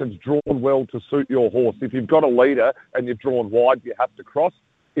horse that's drawn well to suit your horse. If you've got a leader and you've drawn wide, you have to cross.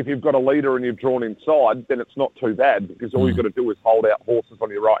 If you've got a leader and you've drawn inside, then it's not too bad, because all you've got to do is hold out horses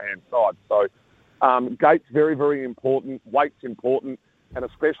on your right-hand side. So gate's very, very important. Weight's important. And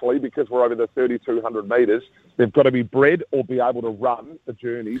especially because we're over the 3,200 metres, they've got to be bred or be able to run the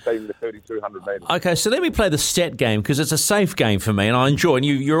journey, being the 3,200 metres. Okay, so let me play the stat game, because it's a safe game for me, and I enjoy it. And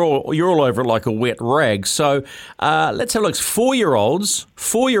you're all over it like a wet rag. So let's have a look.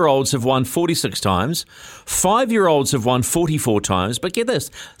 4-year-olds have won 46 times. 5-year-olds have won 44 times. But get this,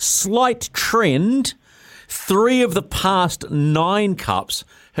 slight trend. 3 of the past 9 cups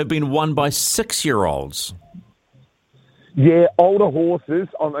have been won by 6-year-olds. Yeah, older horses,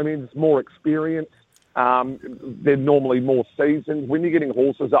 I mean, it's more experience. They're normally more seasoned. When you're getting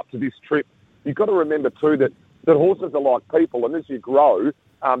horses up to this trip, you've got to remember too that horses are like people, and as you grow,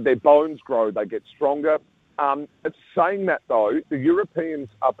 their bones grow, they get stronger. It's saying that, though, the Europeans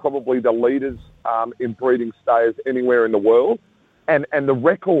are probably the leaders in breeding stayers anywhere in the world. And the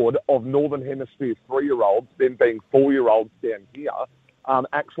record of Northern Hemisphere 3-year-olds, them being 4-year-olds down here,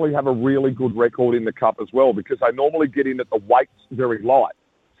 actually have a really good record in the Cup as well, because they normally get in at the weights very light.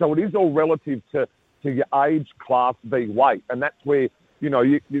 So it is all relative to your age, class, v weight. And that's where,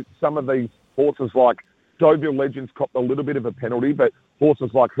 some of these horses like Deauville Legends copped a little bit of a penalty, but horses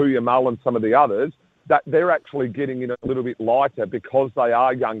like Huya Mull and some of the others, that they're actually getting in a little bit lighter because they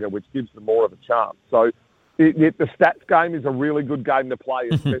are younger, which gives them more of a chance. So the stats game is a really good game to play,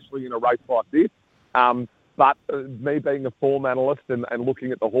 especially in a race like this. But me being a form analyst and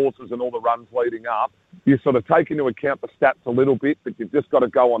looking at the horses and all the runs leading up, you sort of take into account the stats a little bit, but you've just got to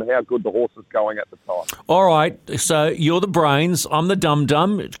go on how good the horse is going at the time. All right, so you're the brains, I'm the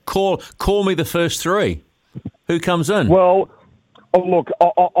dum-dum. Call me the first three. Who comes in? Well, look,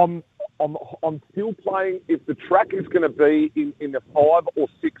 I'm still playing. If the track is going to be in the 5 or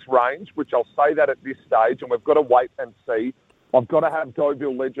 6 range, which I'll say that at this stage, and we've got to wait and see, I've got to have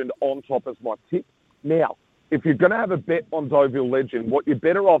Deauville Legend on top as my tip. Now, if you're going to have a bet on Deauville Legend, what you're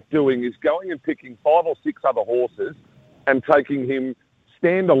better off doing is going and picking 5 or 6 other horses and taking him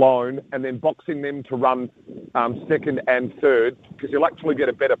standalone and then boxing them to run second and third, because you'll actually get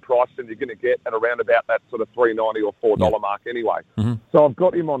a better price than you're going to get at around about that sort of $3.90 or $4 mark anyway. Mm-hmm. So I've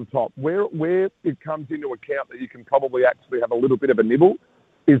got him on top. Where it comes into account that you can probably actually have a little bit of a nibble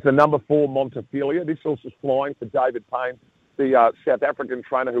is the number 4 Montefilia. This horse is flying for David Payne, the South African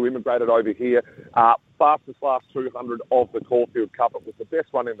trainer who immigrated over here. Fastest last 200 of the Caulfield Cup. It was the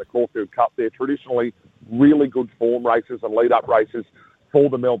best one in the Caulfield Cup. They're traditionally really good form races and lead-up races for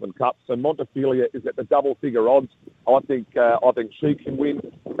the Melbourne Cup. So Montefilia is at the double-figure odds. I think she can win.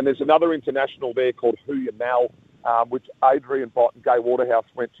 And there's another international there called Huya Mal, which Adrian Bott and Gay Waterhouse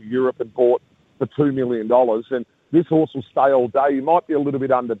went to Europe and bought for $2 million. And this horse will stay all day. He might be a little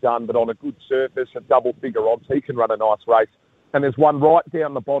bit underdone, but on a good surface at double-figure odds, he can run a nice race. And there's one right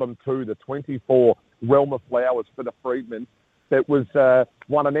down the bottom too, the 24 Realm of Flowers for the Freedman. That was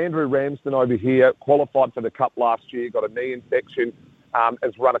won an Andrew Ramsden over here, qualified for the Cup last year, got a knee infection,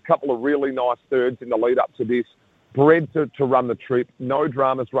 has run a couple of really nice thirds in the lead up to this. Bred to run the trip, no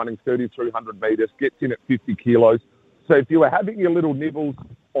dramas, running 3,200 metres, gets in at 50 kilos. So if you were having your little nibbles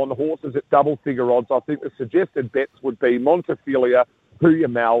on the horses at double-figure odds, I think the suggested bets would be Montefilia, Huya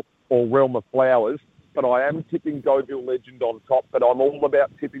Mal, or Realm of Flowers. But I am tipping Deauville Legend on top, but I'm all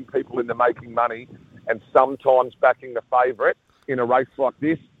about tipping people into making money and sometimes backing the favourite in a race like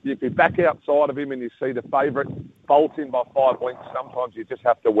this. If you back outside of him and you see the favourite bolt in by 5 lengths, sometimes you just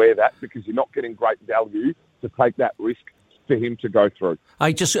have to wear that because you're not getting great value to take that risk for him to go through.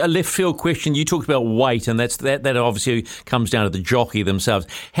 Hey, just a left field question. You talked about weight, and that obviously comes down to the jockey themselves.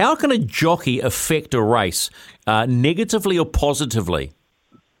 How can a jockey affect a race, negatively or positively?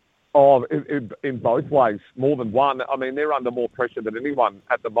 Oh, in both ways, more than one. I mean, they're under more pressure than anyone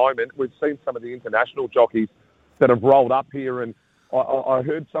at the moment. We've seen some of the international jockeys that have rolled up here, and I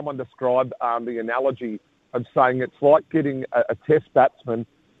heard someone describe the analogy of saying it's like getting a test batsman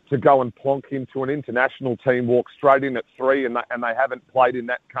to go and plonk into an international team, walk straight in at 3, and they haven't played in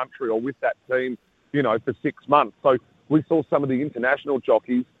that country or with that team, for 6 months. So we saw some of the international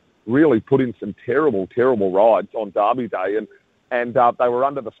jockeys really put in some terrible, terrible rides on Derby Day, and they were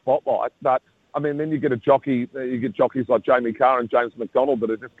under the spotlight. But, I mean, then you get jockeys like Jamie Carr and James McDonald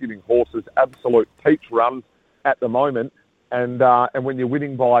that are just giving horses absolute peach runs at the moment. And when you're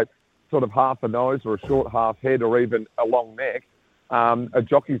winning by sort of half a nose or a short half head or even a long neck, a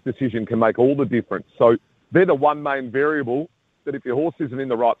jockey's decision can make all the difference. So they're the one main variable that if your horse isn't in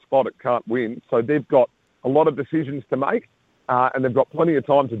the right spot, it can't win. So they've got a lot of decisions to make. And they've got plenty of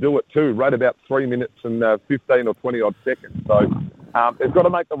time to do it too, right about 3 minutes and 15 or 20 odd seconds. So they've got to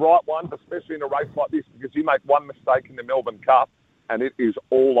make the right one, especially in a race like this, because you make one mistake in the Melbourne Cup and it is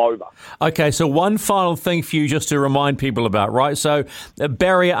all over. Okay, so one final thing for you just to remind people about, right? So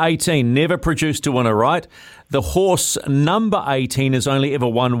Barrier 18 never produced a winner, right? The horse number 18 has only ever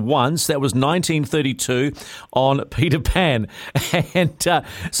won once. That was 1932 on Peter Pan. And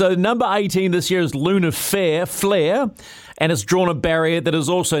so number 18 this year is Luna Flare, and it's drawn a barrier that has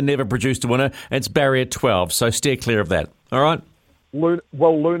also never produced a winner. It's Barrier 12, so steer clear of that. All right?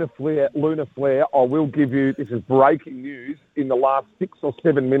 Luna Flare, I will give you, this is breaking news, in the last 6 or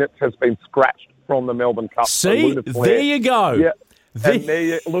 7 minutes has been scratched from the Melbourne Cup. See, so there you go. Yeah. And there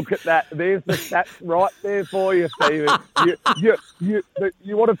you look at that. There's the stats right there for you, Stephen.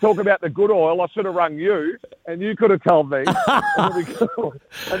 You want to talk about the good oil? I should have rung you, and you could have told me.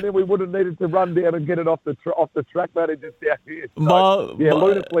 And then we would have needed to run down and get it off the track manager down here. So,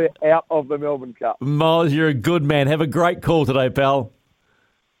 Luna Flare out of the Melbourne Cup. Miles, you're a good man. Have a great call today, pal.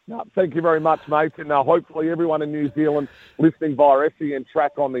 No, thank you very much, mate. And hopefully everyone in New Zealand listening via SEN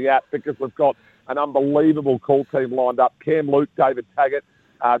Track on the app, because we've got an unbelievable call team lined up. Cam Luke, David Taggart,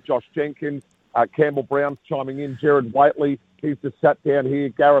 Josh Jenkins, Campbell Brown's chiming in, Jared Waitley, he's just sat down here,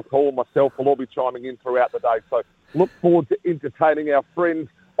 Gareth Hall, myself will all be chiming in throughout the day. So look forward to entertaining our friends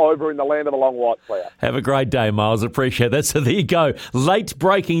over in the land of the long white cloud. Have a great day, Miles. Appreciate that. So there you go. Late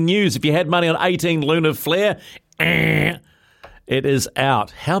breaking news. If you had money on 18 Luna Flare, It is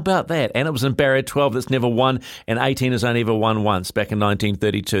out. How about that? And it was in Barrier 12 that's never won, and 18 has only ever won once back in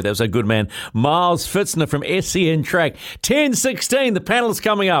 1932. That was a good man. Miles Fitzner from SEN Track. 10:16, the panel's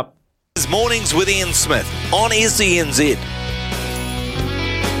coming up. Mornings with Ian Smith on SENZ.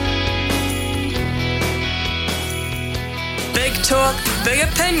 Big talk, big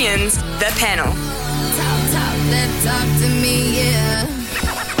opinions, the panel. Talk to me, yeah.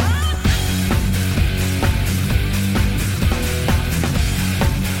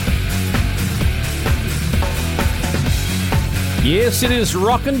 Yes, it is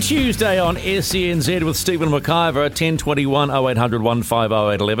Rockin' Tuesday on SENZ with Stephen McIver at 10:21 0800 150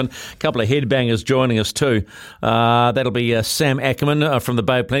 811. A couple of headbangers joining us too. That'll be Sam Ackerman from the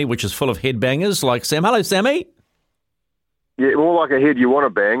Bay of Plenty, which is full of headbangers like Sam. Hello, Sammy. Yeah, more like a head you want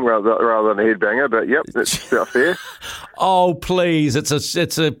to bang rather than a headbanger, but yep, that's about fair. Oh, please. This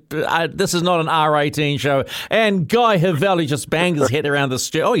is not an R18 show. And Guy Havelli just banged his head around the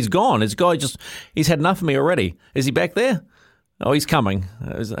studio. Oh, he's gone. He's had enough of me already. Is he back there? Oh, he's coming.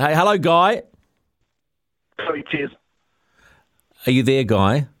 Hey, hello, Guy. Sorry, cheers. Are you there,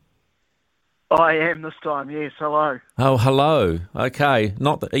 Guy? I am this time, yes. Hello. Oh, hello. Okay.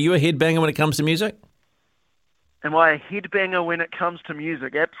 Are you a headbanger when it comes to music? Am I a headbanger when it comes to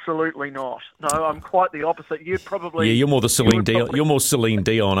music? Absolutely not. No, I'm quite the opposite. You'd probably... Yeah, you're more the Celine Dion. You're more Celine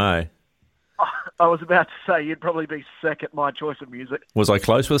Dion, eh? I was about to say you'd probably be sick at my choice of music. Was I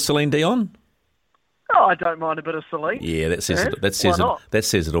close with Celine Dion? Oh, I don't mind a bit of Celine. Yeah, that says it. That says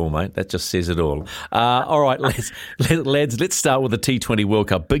it all, mate. That just says it all. All right, let's start with the T20 World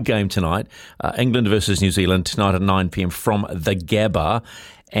Cup. Big game tonight. England versus New Zealand tonight at 9 p.m. from the Gabba.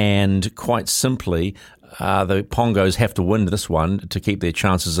 And quite simply, the Pongos have to win this one to keep their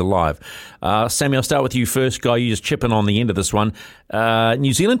chances alive. Sammy, I'll start with you first. Guy, you just chip in on the end of this one.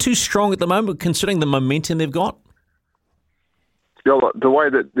 New Zealand too strong at the moment, considering the momentum they've got? Yeah, the way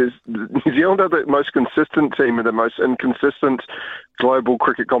that New Zealand are the most consistent team and the most inconsistent global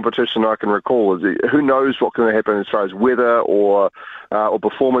cricket competition I can recall. Who knows what's going to happen as far as weather or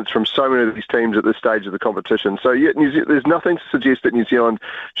performance from so many of these teams at this stage of the competition. So yeah, there's nothing to suggest that New Zealand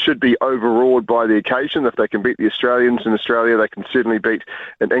should be overawed by the occasion. If they can beat the Australians in Australia, they can certainly beat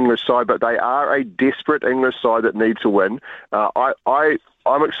an English side, but they are a desperate English side that need to win.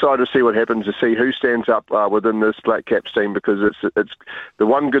 I'm excited to see what happens, to see who stands up within this Black Caps team, because it's the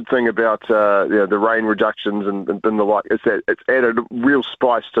one good thing about the rain reductions and the like is that it's added real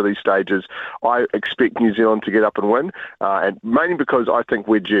spice to these stages. I expect New Zealand to get up and win, and mainly because I think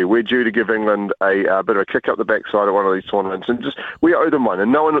we're due. We're due to give England a bit of a kick up the backside of one of these tournaments, and just we owe them one.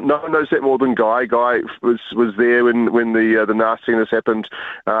 And no one knows that more than Guy. Guy was there when the nastiness happened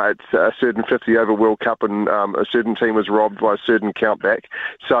at a certain 50-over World Cup, and a certain team was robbed by a certain countback.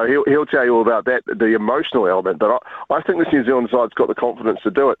 So he'll tell you all about that, the emotional element. But I think this New Zealand side's got the confidence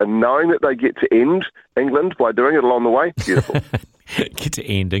to do it. And knowing that they get to end England by doing it along the way, beautiful. Get to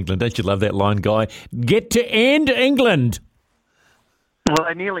end England. Don't you love that line, Guy? Get to end England. Well,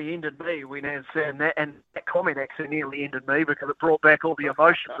 they nearly ended me when that comment actually nearly ended me, because it brought back all the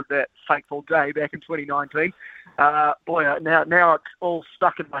emotions of that fateful day back in 2019. Now it's all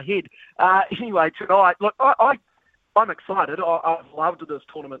stuck in my head. Anyway, tonight, look, I'm excited. I've loved this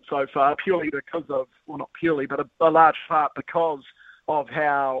tournament so far, purely because of, well, not purely, but a large part because of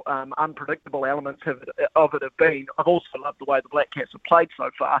how unpredictable elements of it have been. I've also loved the way the Black Caps have played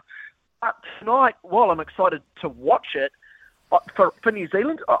so far. But tonight, while I'm excited to watch it, for New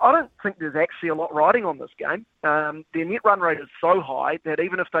Zealand, I don't think there's actually a lot riding on this game. Their net run rate is so high that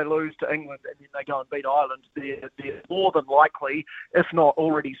even if they lose to England and then they go and beat Ireland, they're more than likely, if not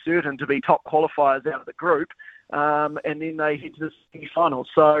already certain, to be top qualifiers out of the group. And then they head to the semi-final.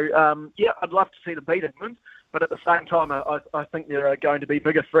 So, I'd love to see them beat England, but at the same time, I think there are going to be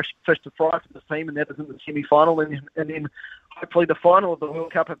bigger fish to fry for this team, and that is in the semi-final, and then hopefully the final of the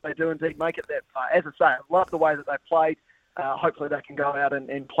World Cup, if they do indeed make it that far. As I say, I love the way that they've played. Hopefully they can go out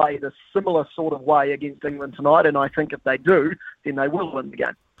and play the similar sort of way against England tonight, and I think if they do, then they will win the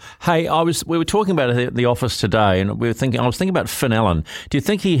game. Hey, we were talking about it at the office today, and I was thinking about Finn Allen. Do you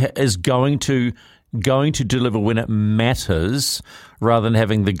think he is going to deliver when it matters, rather than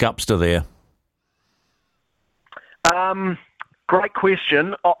having the gupster there? Great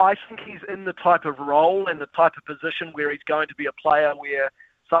question. I think he's in the type of role and the type of position where he's going to be a player where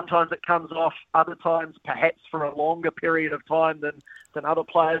sometimes it comes off, other times perhaps for a longer period of time than other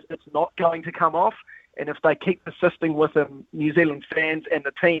players, it's not going to come off. And if they keep persisting with him, New Zealand fans and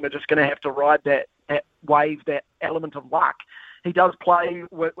the team are just going to have to ride that wave, that element of luck. he does play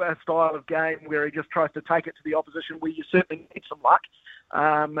with a style of game where he just tries to take it to the opposition, where you certainly need some luck.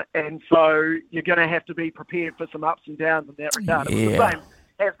 And so you're going to have to be prepared for some ups and downs in that regard. Yeah. It was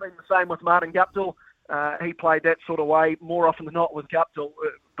has been the same with Martin Guptill. He played that sort of way more often than not with Guptill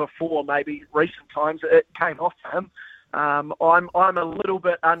before, maybe recent times. It came off for him. I'm a little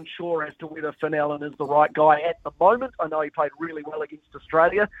bit unsure as to whether Finn Allen is the right guy at the moment. I know he played really well against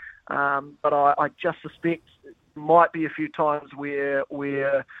Australia, but I just suspect it might be a few times where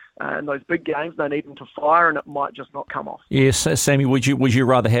in those big games they need him to fire, and it might just not come off. Yes, Sammy, would you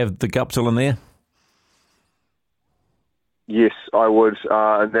rather have the Guptill in there? Yes, I would,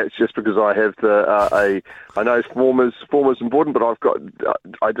 and that's just because I have I know form is important, but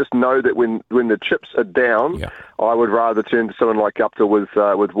I just know that when the chips are down, I would rather turn to someone like Guptill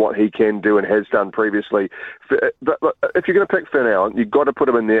with what he can do and has done previously. But if you're going to pick Finn Allen, you've got to put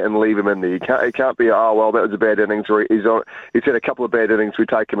him in there and leave him in there. It can't be, that was a bad innings, or he's had a couple of bad innings, we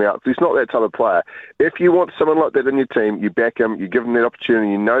take him out. He's not that type of player. If you want someone like that in your team, you back him, you give him that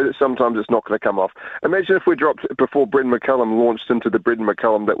opportunity. You know that sometimes it's not going to come off. Imagine if we dropped before Brendan McCullum launched into the Brendan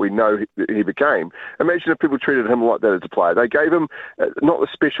McCullum that we know he became. Imagine if people treated him like that as a player. They gave him not the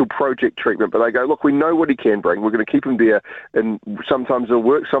special project treatment, but they go, look, we know what he can bring. We're going to keep him there, and sometimes it'll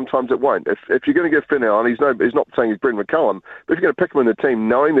work, sometimes it won't. If you're going to give Finn Allen, he's not saying he's Brendan McCullum, but if you're going to pick him in the team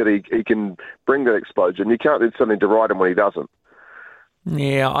knowing that he can bring that explosion, you can't then suddenly deride him when he doesn't.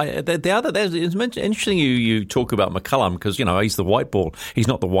 Yeah, it's interesting you talk about McCullum because, he's the white ball. He's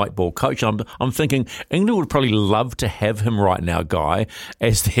not the white ball coach. I'm thinking England would probably love to have him right now, Guy,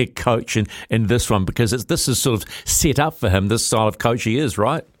 as their coach in this one because this is sort of set up for him, this style of coach he is,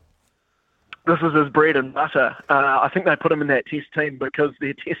 right? This is his bread and butter. I think they put him in that test team because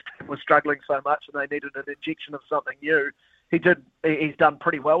their test team was struggling so much and they needed an injection of something new. He's done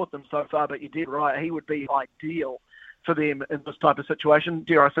pretty well with them so far, but you did right. He would be ideal for them in this type of situation.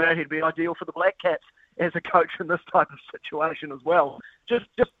 Dare I say, he'd be ideal for the Black Caps as a coach in this type of situation as well. Just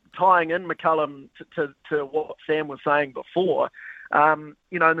tying in McCullum to what Sam was saying before, in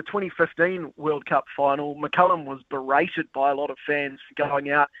the 2015 World Cup final, McCullum was berated by a lot of fans for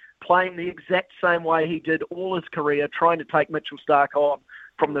going out, playing the exact same way he did all his career, trying to take Mitchell Starc on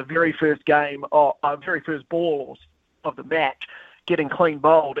from the very first game, very first ball of the match, getting clean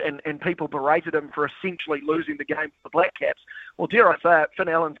bowled, and people berated him for essentially losing the game for the Black Caps. Well, dare I say it, Finn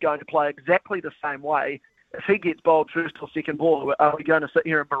Allen's going to play exactly the same way. If he gets bowled first or second ball, are we going to sit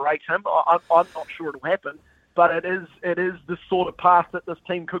here and berate him? I'm not sure it'll happen, but it is the sort of path that this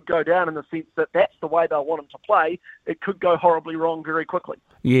team could go down in the sense that that's the way they'll want him to play. It could go horribly wrong very quickly.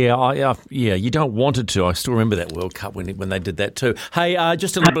 Yeah, you don't want it to. I still remember that World Cup when they did that too. Hey,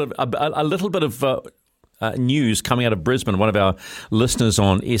 just a little bit of news coming out of Brisbane. One of our listeners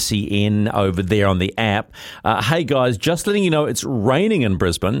on SEN over there on the app. Hey guys, just letting you know it's raining in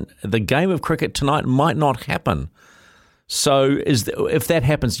Brisbane. The game of cricket tonight might not happen. So if that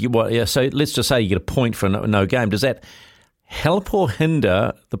happens, so let's just say you get a point for no game. Does that help or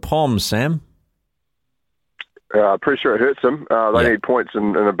hinder the Poms, Sam? I'm pretty sure it hurts them. They need points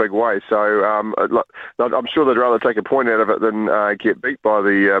in a big way. So I'm sure they'd rather take a point out of it than get beat by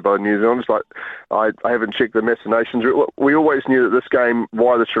the New Zealanders. Like I haven't checked the machinations. We always knew that this game,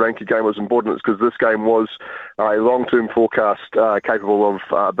 why the Sri Lanka game was important, is because this game was a long-term forecast capable of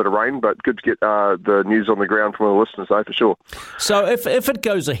a bit of rain. But good to get the news on the ground from the listeners, though, for sure. So if it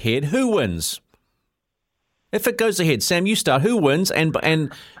goes ahead, who wins? If it goes ahead, Sam, you start. Who wins?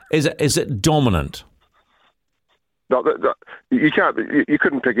 And is it dominant? You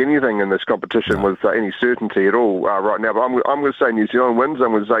couldn't pick anything in this competition with any certainty at all right now. But I'm going to say New Zealand wins.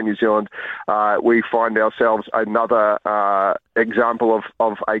 I'm going to say New Zealand. We find ourselves another example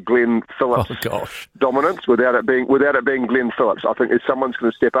of a Glenn Phillips dominance without it being Glenn Phillips. I think if someone's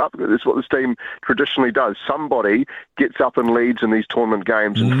going to step up, that's what this team traditionally does. Somebody gets up and leads in these tournament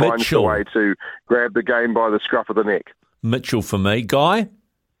games and finds a way to grab the game by the scruff of the neck. Mitchell for me. Guy?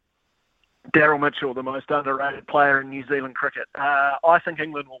 Daryl Mitchell, the most underrated player in New Zealand cricket. I think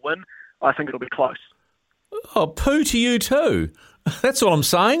England will win. I think it'll be close. Oh, poo to you too. That's all I'm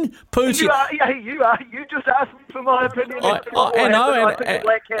saying. Poo to you. You are. You just asked me for my opinion. I know.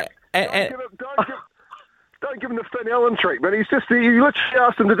 Don't give him the Finn Allen treatment. He's just, you literally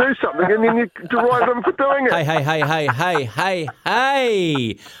asked him to do something and then you deride him for doing it.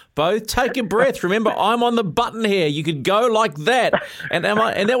 Hey. Both take a breath. Remember, I'm on the button here. You could go like that. And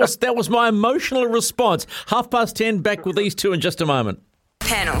that was my emotional response. 10:30, back with these two in just a moment.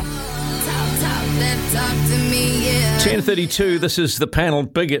 Panel. 10:32. This is the panel.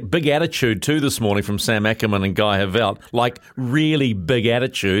 Big attitude too this morning from Sam Ackerman and Guy Havelt. Like really big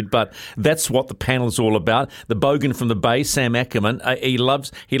attitude, but that's what the panel's all about. The bogan from the Bay, Sam Ackerman. He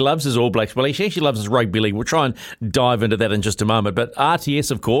loves his All Blacks. Well, he actually loves his rugby league. We'll try and dive into that in just a moment. But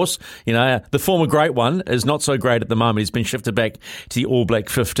RTS, of course, the former great one is not so great at the moment. He's been shifted back to the All Black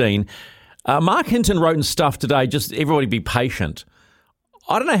 15. Mark Hinton wrote in stuff today. Just everybody be patient.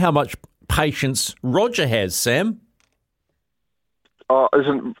 I don't know how much patience Roger has, Sam.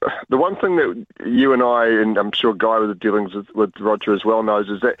 Isn't the one thing that you and I, and I'm sure Guy with the dealings with Roger as well, knows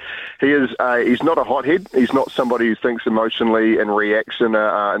is that he's not a hothead. He's not somebody who thinks emotionally and reacts in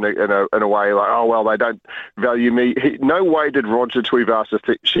a way like, oh well, they don't value me. No way did Roger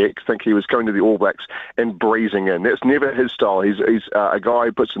Tuivasa-Sheck think he was going to the All Blacks and breezing in. That's never his style. He's a guy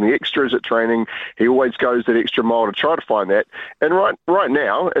who puts in the extras at training. He always goes that extra mile to try to find that. And right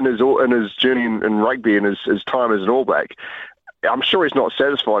now in his journey in rugby and his time as an All Black, I'm sure he's not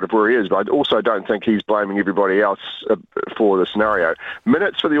satisfied with where he is, but I also don't think he's blaming everybody else for the scenario.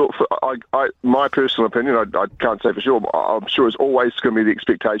 Minutes my personal opinion, I can't say for sure, but I'm sure it's always going to be the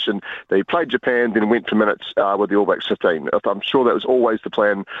expectation that he played Japan, then went for minutes with the All Blacks 15. I'm sure that was always the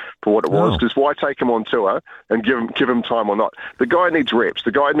plan for what it was, because why take him on tour and give him time or not? The guy needs reps.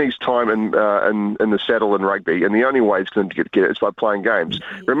 The guy needs time in the saddle in rugby, and the only way he's going to get it is by playing games.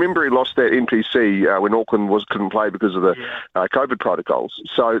 Remember, he lost that NPC when Auckland couldn't play because of the COVID protocols.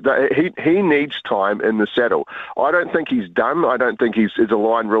 So he needs time in the saddle. I don't think he's done. I don't think there's a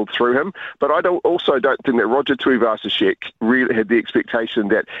line ruled through him. But I also don't think that Roger Tuivasa-Sheck really had the expectation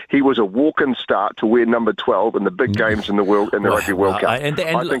that he was a walk-in start to wear number 12 in the big games in the Rugby World Cup. I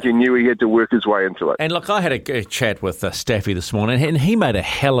think he knew he had to work his way into it. And look, I had a chat with Staffy this morning, and he made a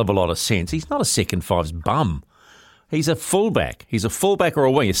hell of a lot of sense. He's not a second fives bum. He's a fullback. He's a fullback or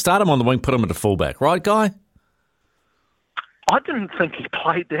a wing. You start him on the wing, put him at a fullback. Right, Guy? I didn't think he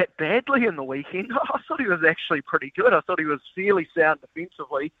played that badly in the weekend. I thought he was actually pretty good. I thought he was fairly sound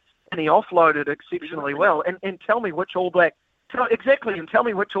defensively, and he offloaded exceptionally well. And tell me which All Black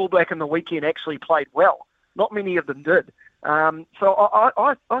in the weekend actually played well. Not many of them did. So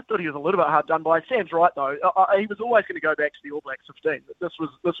I thought he was a little bit hard done by. Sam's right though. He was always going to go back to the All Blacks 15. This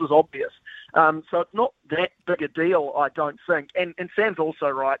was obvious. So it's not that big a deal, I don't think. And Sam's also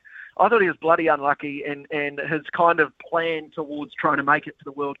right. I thought he was bloody unlucky, and his kind of plan towards trying to make it to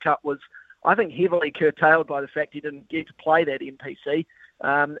the World Cup was, I think, heavily curtailed by the fact he didn't get to play that NPC.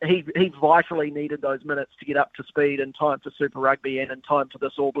 He vitally needed those minutes to get up to speed in time for Super Rugby and in time for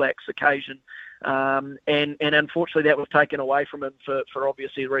this All Blacks occasion. And unfortunately that was taken away from him for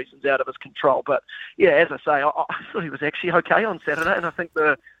obviously reasons out of his control. But yeah, as I say, I thought he was actually okay on Saturday, and I think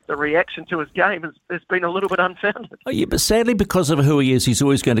the reaction to his game has been a little bit unfounded. Oh, yeah, but sadly, because of who he is, he's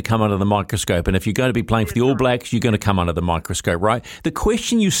always going to come under the microscope. And if you're going to be playing for the All Blacks, you're going to come under the microscope, right? The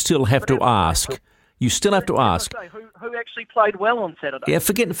question you still have to ask... who actually played well on Saturday. Yeah,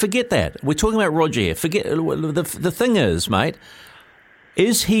 forget that. We're talking about Roger here. Forget the thing is, mate,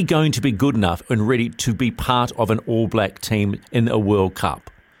 is he going to be good enough and ready to be part of an All Black team in a World Cup?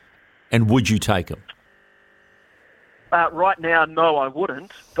 And would you take him? Right now, no, I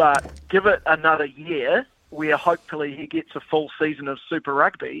wouldn't. But give it another year, where hopefully he gets a full season of Super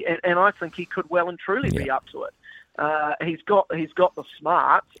Rugby, and I think he could well and truly be up to it. He's got the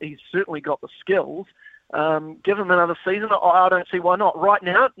smarts. He's certainly got the skills. Give him another season. I don't see why not. Right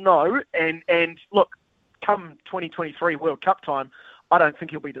now, no. And look, come 2023 World Cup time, I don't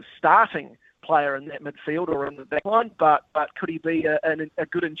think he'll be the starting player in that midfield or in the back line. But could he be a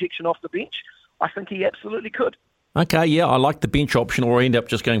good injection off the bench? I think he absolutely could. Okay, yeah, I like the bench option, or end up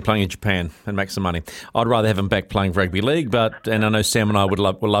just going playing in Japan and make some money. I'd rather have him back playing rugby league, and I know Sam and I would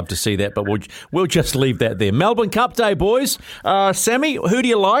love to see that, but we'll just leave that there. Melbourne Cup Day, boys. Sammy, who do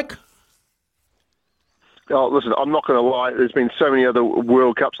you like? Oh, listen, I'm not going to lie. There's been so many other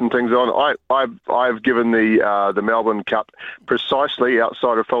World Cups and things on. I've given the Melbourne Cup precisely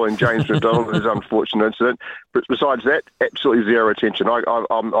outside of following James McDonald and his unfortunate incident. But besides that, absolutely zero attention.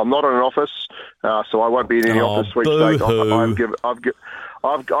 I'm not in an office, so I won't be in any office sweepstake. I'm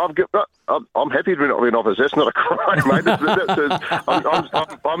happy to not be in office. That's not a crime, mate.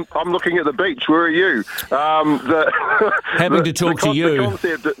 I'm looking at the beach. Where are you? Having to talk to you.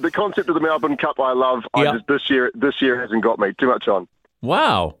 The concept of the Melbourne Cup I love. Yep. This year hasn't got me. Too much on.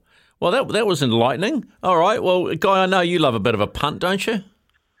 Wow. Well, that was enlightening. All right. Well, Guy, I know you love a bit of a punt, don't you?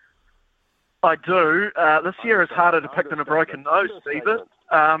 I do. This year is harder to pick than a broken nose, Stephen.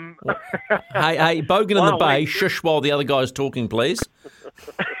 Hey, Bogan in the Bay, shush while the other guy's talking, please.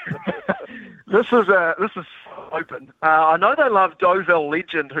 This is Open. I know they love Deauville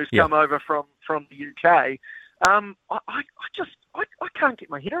Legend, who's come over from the UK. I can't get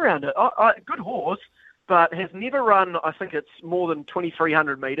my head around it. Good horse, but has never run, I think it's more than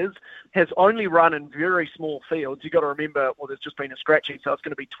 2,300 metres, has only run in very small fields. You've got to remember, there's just been a scratching, so it's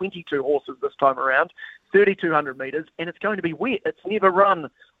going to be 22 horses this time around, 3,200 metres, and it's going to be wet. It's never run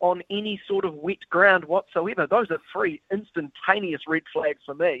on any sort of wet ground whatsoever. Those are 3 instantaneous red flags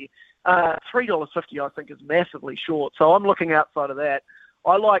for me. $3.50, I think, is massively short, so I'm looking outside of that.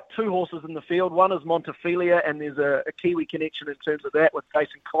 I like 2 horses in the field. One is Montefilia, and there's a Kiwi connection in terms of that with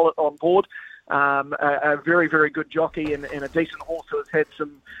Jason Collett on board. A very, very good jockey and a decent horse who has had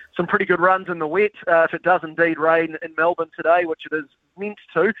some pretty good runs in the wet. If it does indeed rain in Melbourne today, which it is meant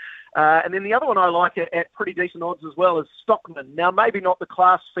to. And then the other one I like at pretty decent odds as well is Stockman. Now, maybe not the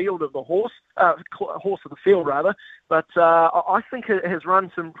class field of the horse of the field rather, but I think it has run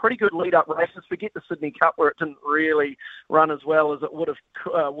some pretty good lead-up races. Forget the Sydney Cup where it didn't really run as well as it would have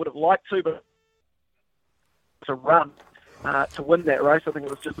liked to, but to run. To win that race, I think it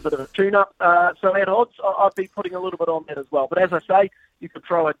was just a bit of a tune-up. So at odds, I'd be putting a little bit on that as well. But as I say, you could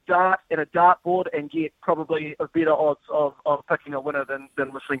throw a dart and a dartboard and get probably a better odds of picking a winner than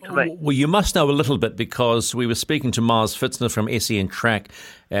listening to me. Well, you must know a little bit because we were speaking to Miles Fitzner from SEN Track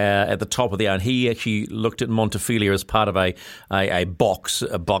at the top of the hour, and he actually looked at Montefilia as part of a box.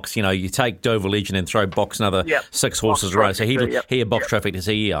 You take Deauville Legend and throw box another 6 horses around. So he had box traffic to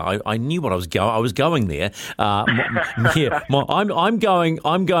see. Yeah, I knew what I was going. I was going there. I'm going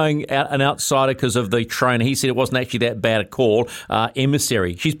out an outsider because of the trainer. He said it wasn't actually that bad a call.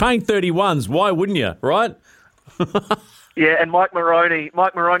 Emissary. She's paying 31s. Why wouldn't you? Right? Yeah, and Mike Moroney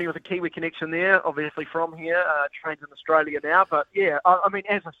with a Kiwi connection there, obviously from here, trains in Australia now. But yeah, I mean,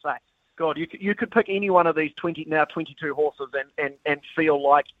 as I say, God, you could pick any one of these 22 horses and feel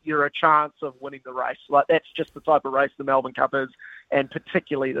like you're a chance of winning the race. Like that's just the type of race the Melbourne Cup is, and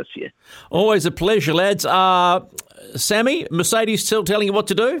particularly this year. Always a pleasure, lads. Sammy, Mercedes still telling you what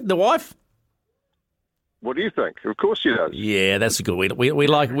to do? The wife? What do you think? Of course she does. Yeah, that's a good. We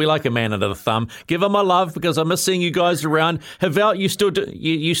like a man under the thumb. Give her my love because I miss seeing you guys around. Havel, you still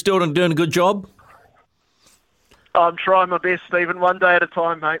doing a good job? I'm trying my best, Stephen. One day at a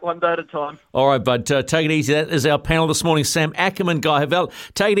time, mate. One day at a time. All right, bud. Take it easy. That is our panel this morning. Sam Ackerman, Guy Havel.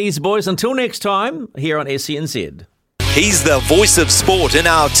 Take it easy, boys. Until next time, here on SENZ. He's the voice of sport in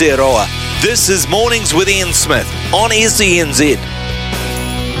Aotearoa. This is Mornings with Ian Smith on SENZ.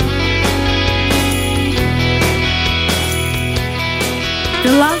 The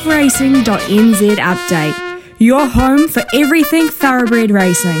loveracing.nz update. Your home for everything thoroughbred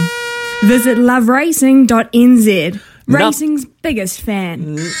racing. Visit loveracing.nz. Racing's biggest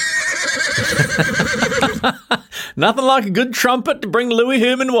fan. Nothing like a good trumpet to bring Louis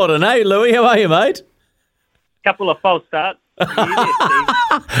Herman Wadden. Hey, Louis, how are you, mate? Couple of false starts.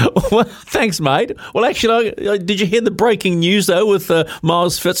 Well, thanks, mate. Well, actually, did you hear the breaking news, though, with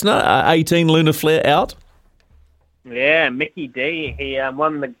Miles Fitzner, 18 Lunar Flare out? Yeah, Mickey D. He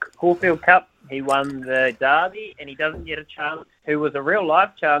won the Caulfield Cup, he won the Derby, and he doesn't get a chance, who was a real life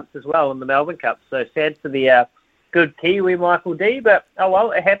chance as well in the Melbourne Cup. So sad for the good Kiwi Michael D, but oh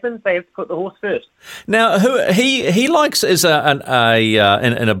well, it happens. They have to put the horse first. Now, who he likes is in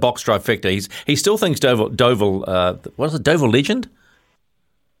a box trifecta. He still thinks Deauville what is it, Deauville Legend?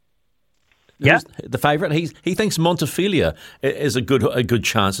 Yeah, who's the favourite. He thinks Montefilia is a good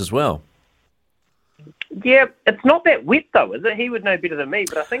chance as well. Yeah, it's not that wet though, is it? He would know better than me,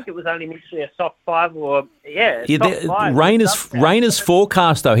 but I think it was only initially a soft 5 or soft 5. Rain is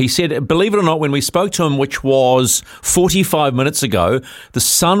forecast though. He said, believe it or not, when we spoke to him, which was 45 minutes ago, the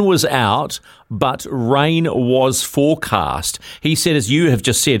sun was out, but rain was forecast. He said, as you have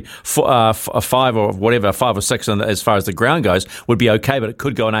just said, a 5 or whatever, 5 or 6 as far as the ground goes would be okay, but it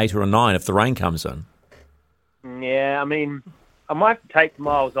could go an 8 or a 9 if the rain comes in. Yeah, I mean, I might take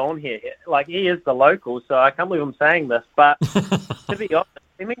Miles on here. Like, he is the local, so I can't believe I'm saying this. But to be honest,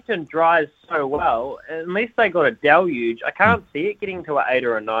 Leamington dries so well. Unless they got a deluge, I can't see it getting to an 8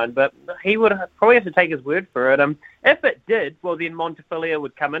 or a 9. But he would probably have to take his word for it. If it did, well, then Montefilia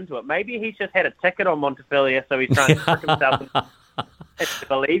would come into it. Maybe he's just had a ticket on Montefilia, so he's trying to trick himself into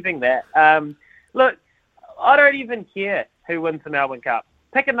believing that. Look, I don't even care who wins the Melbourne Cup.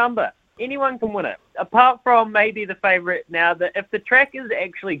 Pick a number. Anyone can win it, apart from maybe the favourite. Now, if the track is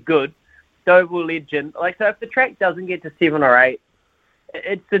actually good, Deauville Legend, so if the track doesn't get to 7 or 8,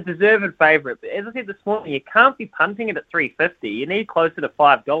 it's a deserved favourite. But as I said this morning, you can't be punting it at $3.50. You need closer to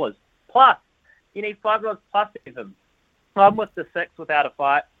 $5 plus. You need $5 plus even. I'm with the 6 without a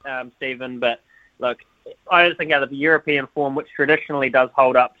fight, Stephen. But look, I just think out of the European form, which traditionally does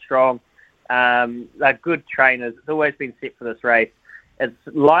hold up strong, They're good trainers. It's always been set for this race. It's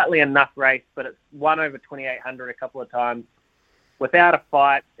lightly enough race, but it's won over 2,800 a couple of times. Without a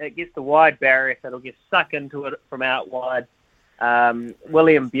fight, it gets the wide barrier, so it'll get stuck into it from out wide.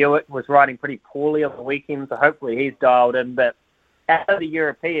 William Buick was riding pretty poorly on the weekend, so hopefully he's dialed in. But out of the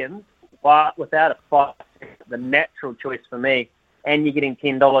Europeans, without a fight, the natural choice for me, and you're getting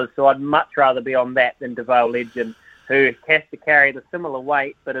 $10, so I'd much rather be on that than DeVale Legend, who has to carry the similar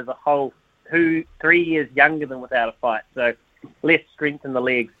weight, but is a whole 2-3 years younger than Without a Fight, so less strength in the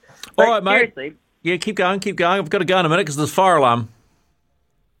legs. All right, mate. Yeah, keep going. I've got to go in a minute because there's fire alarm.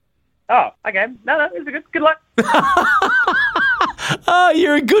 Oh, okay. No, it's good luck. Oh,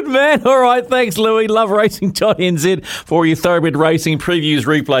 you're a good man. All right, thanks, Louis. LoveRacing.nz for your thoroughbred racing previews,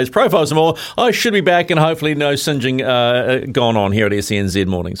 replays, profiles and more. I should be back and hopefully no singeing gone on here at SENZ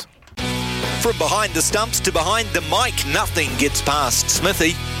Mornings. From behind the stumps to behind the mic, nothing gets past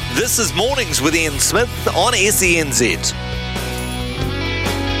Smithy. This is Mornings with Ian Smith on SENZ.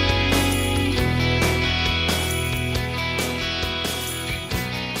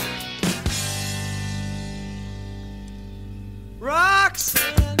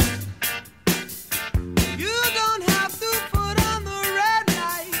 Roxanne, you don't have to put on the red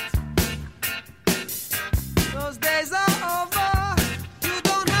light. Those days are over. You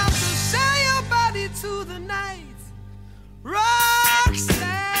don't have to sell your body to the night. Roxanne,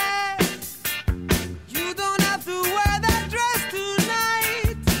 you don't have to wear that dress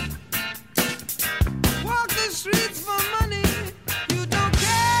tonight. Walk the streets for money. You don't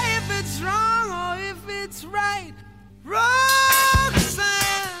care if it's wrong or if it's right. Roxanne,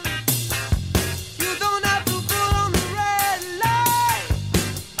 you don't have to put on the red light.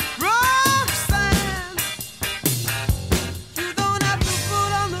 Roxanne, you don't have to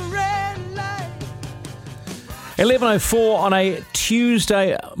put on the red light. 11:04 on a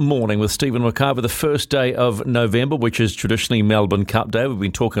Tuesday morning with Stephen McCarver, the first day of November, which is traditionally Melbourne Cup Day. We've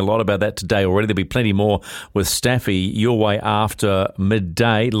been talking a lot about that today already. There'll be plenty more with Staffy your way after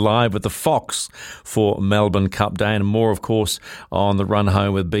midday, live at the Fox for Melbourne Cup Day, and more, of course, on the run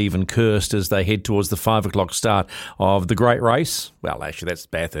home with Beav and Kirst as they head towards the 5 o'clock start of the Great Race. Well, actually, that's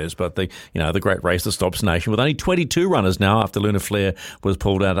Bathurst, but the Great Race that stops nation with only 22 runners now after Luna Flair was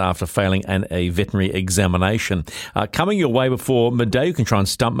pulled out after failing a veterinary examination. Coming your way before midday, you can try and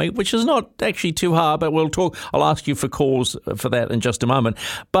stump me, which is not actually too hard, but we'll talk. I'll ask you for calls for that in just a moment.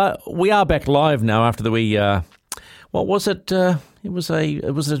 But we are back live now after the what was it? It was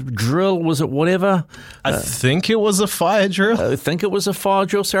a drill, was it whatever? I think it was a fire drill. I think it was a fire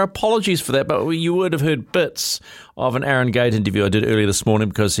drill, so apologies for that, but you would have heard bits of an Aaron Gate interview I did earlier this morning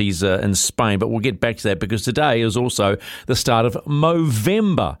because he's in Spain, but we'll get back to that because today is also the start of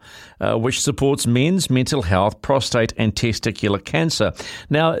Movember, which supports men's mental health, prostate and testicular cancer.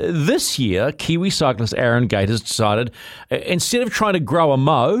 Now, this year, Kiwi cyclist Aaron Gate has decided, instead of trying to grow a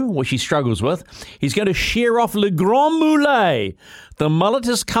mo, which he struggles with, he's going to shear off Le Grand Mulet. The mullet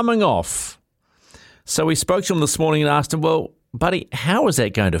is coming off. So we spoke to him this morning and asked him, well, buddy, how is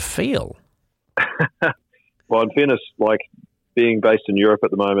that going to feel? Well, in fairness, like being based in Europe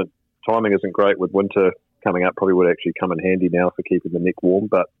at the moment, timing isn't great with winter coming up. Probably would actually come in handy now for keeping the neck warm.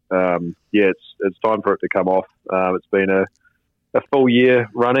 But it's time for it to come off. It's been a full year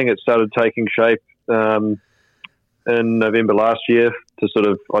running. It started taking shape in November last year.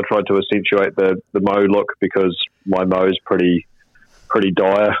 I tried to accentuate the Mo look because my Mo's pretty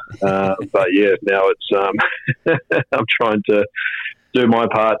dire. But yeah, now it's I'm trying to do my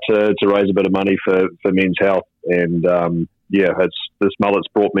part to raise a bit of money for men's health. And this mullet's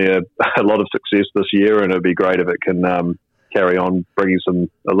brought me a lot of success this year, and it'd be great if it can carry on bringing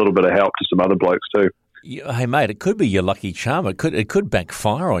a little bit of help to some other blokes too. Hey mate, it could be your lucky charm. It could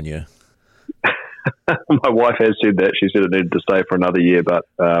backfire on you. My wife has said that. She said it needed to stay for another year, but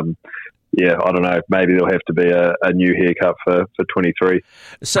I don't know. Maybe there'll have to be a new haircut for 23.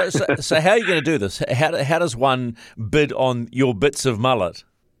 So how are you going to do this? How does one bid on your bits of mullet?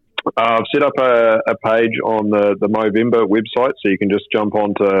 I've set up a page on the Movember website, so you can just jump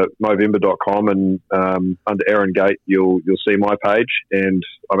onto Movember.com and under Aaron Gate, you'll see my page, and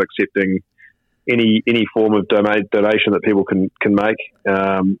I'm accepting any form of donation that people can make,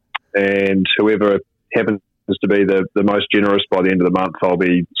 and whoever happens to be the most generous by the end of the month, I'll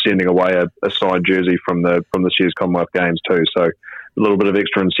be sending away a signed jersey from the Shears Commonwealth Games too. So a little bit of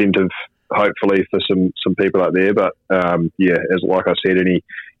extra incentive, hopefully, for some people out there. But as like I said,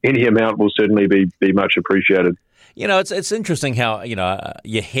 any amount will certainly be much appreciated. You know, it's interesting how,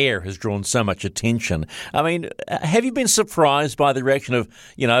 your hair has drawn so much attention. I mean, have you been surprised by the reaction of,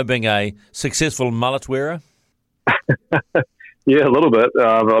 being a successful mullet wearer? Yeah, a little bit.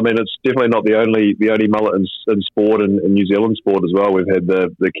 I mean, it's definitely not the only mullet in sport and in New Zealand sport as well. We've had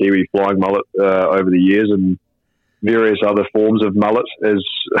the Kiwi flying mullet over the years, and various other forms of mullet as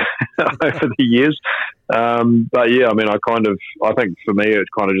over the years. But yeah, I mean, I think for me, it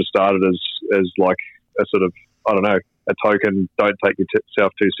kind of just started as like a sort of, I don't know, a token, don't take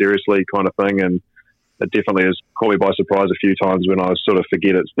yourself too seriously kind of thing. And it definitely has caught me by surprise a few times when I sort of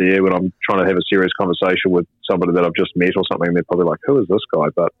forget it's there when I'm trying to have a serious conversation with somebody that I've just met or something. And they're probably like, who is this guy?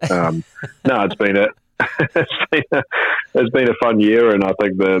 But no, it's been a fun year, and I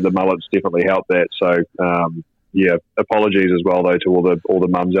think the mullets definitely helped that. So yeah, apologies as well though to all the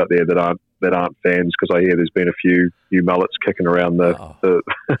mums out there that aren't fans, because I hear there's been a few mullets kicking around the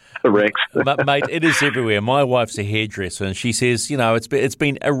ranks. Mate, it is everywhere. My wife's a hairdresser, and she says, it's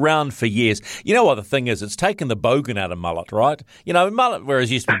been around for years. You know what the thing is? It's taken the bogan out of mullet, right? Mullet,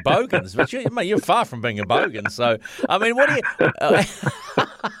 whereas it used to be bogans, but you're far from being a bogan. So, I mean, what do you?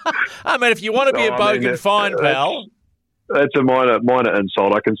 I mean, if you want to be a bogan, fine, pal. That's a minor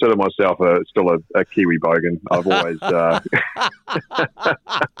insult. I consider myself still a Kiwi bogan. I've always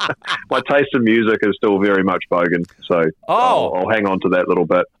my taste in music is still very much bogan, so I'll hang on to that little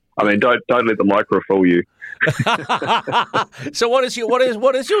bit. I mean, don't let the lycra fool you. So what is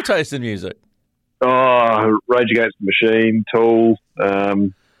your taste in music? Oh, Rage Against the Machine, Tool.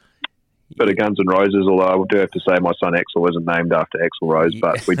 Bit of Guns N' Roses, although I do have to say my son Axel isn't named after Axl Rose,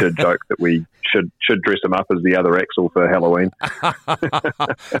 but we did joke that we should dress him up as the other Axel for Halloween.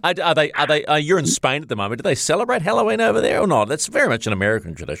 You're in Spain at the moment. Do they celebrate Halloween over there or not? That's very much an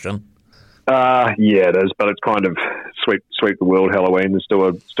American tradition. Yeah, it is, but it's kind of sweep the world Halloween. There's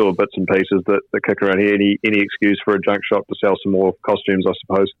still bits and pieces that kick around here. Any excuse for a junk shop to sell some more costumes, I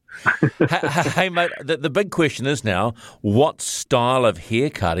suppose. Hey, mate, the big question is now, what style of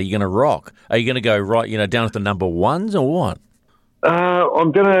haircut are you going to rock? Are you going to go right, down to the number ones or what?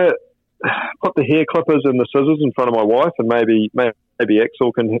 I'm going to put the hair clippers and the scissors in front of my wife, and maybe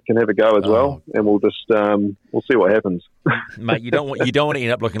Axel can have a go as well, and we'll just we'll see what happens. Mate, you don't want to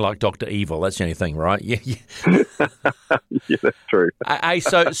end up looking like Dr. Evil. That's the only thing, right? Yeah. Yeah, that's true. Hey,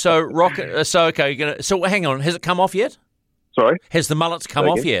 so rock. So okay, so hang on. Has it come off yet? Sorry, has the mullets come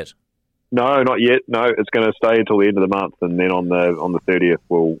off yet? No, not yet. No, it's going to stay until the end of the month, and then on the 30th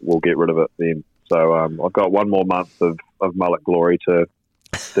we'll get rid of it then. So I've got one more month of mullet glory to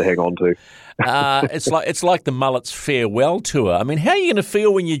hang on to. It's like the mullet's farewell tour. I mean, how are you going to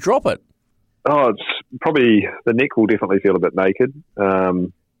feel when you drop it? Oh, it's probably the neck will definitely feel a bit naked.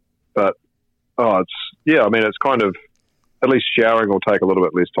 But I mean, it's kind of, at least showering will take a little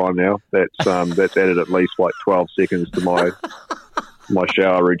bit less time now. That's added at least like 12 seconds to my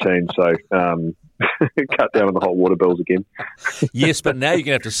shower routine. So cut down on the hot water bills again. Yes, but now you're going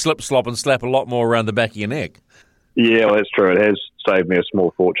to have to slip, slop, and slap a lot more around the back of your neck. Yeah, well, that's true. It has saved me a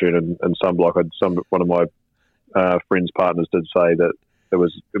small fortune in sunblock. One of my friend's partners did say that it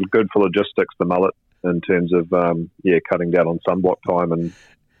was good for logistics, the mullet, in terms of cutting down on sunblock time and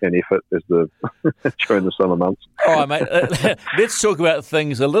effort during the summer months. All right, mate. Let's talk about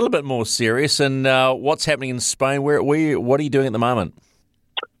things a little bit more serious and what's happening in Spain. What are you doing at the moment?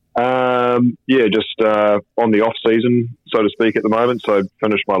 Just on the off season, so to speak, at the moment. So I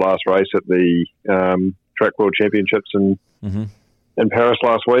finished my last race at the Track World Championships in Paris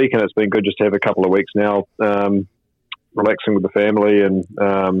last week, and it's been good just to have a couple of weeks now relaxing with the family and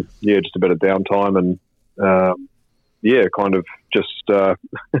just a bit of downtime and kind of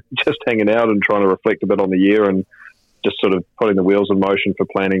just hanging out and trying to reflect a bit on the year and just sort of putting the wheels in motion for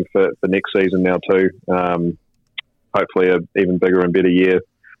planning for next season now too. Hopefully a even bigger and better year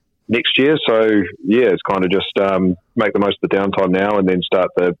next year. So it's kind of just make the most of the downtime now and then start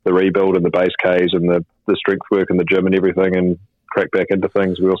the rebuild and the base Ks and the strength work in the gym and everything and crack back into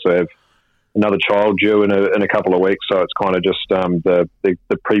things. We also have another child due in a couple of weeks, so it's kind of just the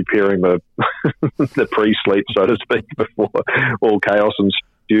preparing the the pre-sleep, so to speak, before all chaos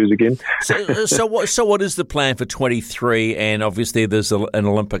ensues again. So what is the plan for 23? And obviously there's an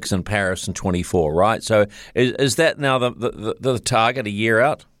Olympics in Paris in 24, right? So is that now the target a year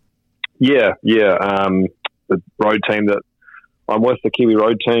out? Yeah. The road team that I'm with, the Kiwi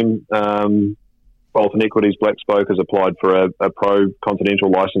road team, Bolton Equities Black Spoke has applied for a pro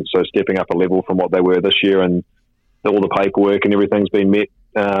continental license, so stepping up a level from what they were this year, and all the paperwork and everything's been met.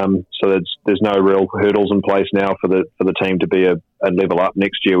 So there's no real hurdles in place now for the team to be a level up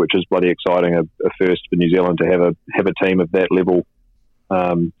next year, which is bloody exciting. A first for New Zealand to have a team of that level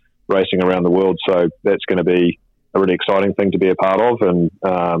racing around the world. So that's going to be a really exciting thing to be a part of, and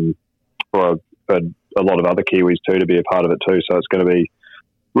for a lot of other Kiwis too to be a part of it too. So it's going to be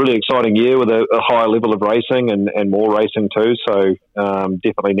really exciting year with a higher level of racing and more racing too. So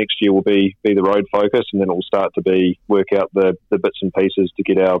definitely next year will be the road focus, and then it will start to work out the bits and pieces to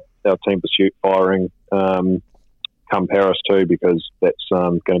get our team pursuit firing come Paris too, because that's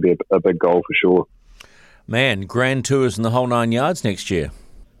going to be a big goal for sure. Man, Grand Tours and the whole 9 yards next year.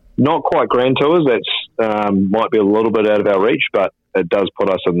 Not quite Grand Tours. That's might be a little bit out of our reach, but it does put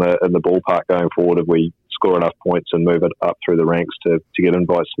us in the ballpark going forward if we score enough points and move it up through the ranks to get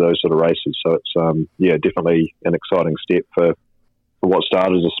invites to those sort of races. So it's definitely an exciting step for what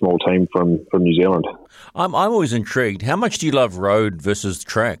started as a small team from New Zealand. I'm always intrigued. How much do you love road versus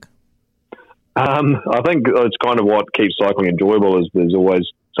track? I think it's kind of what keeps cycling enjoyable is there's always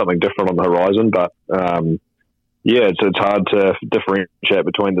something different on the horizon, but it's hard to differentiate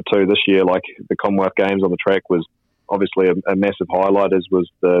between the two this year. Like the Commonwealth Games on the track was obviously a massive highlight, as was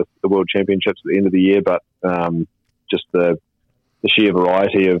the World Championships at the end of the year, but just the sheer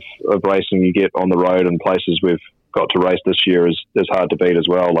variety of racing you get on the road and places we've got to race this year is hard to beat as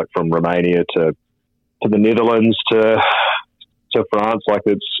well, like from Romania to the Netherlands to France. Like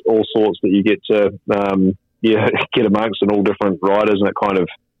it's all sorts that you get to get amongst and all different riders, and it kind of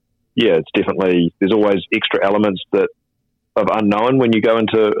it's definitely, there's always extra elements of unknown when you go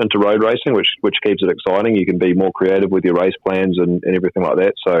into road racing, which keeps it exciting. You can be more creative with your race plans and everything like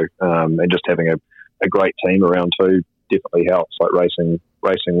that. So and just having a great team around too definitely helps. Like racing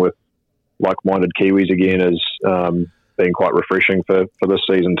with like-minded Kiwis again is been quite refreshing for this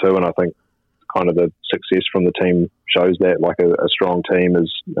season too. And I think kind of the success from the team shows that, like a strong team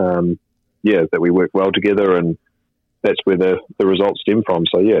is that we work well together, and that's where the results stem from.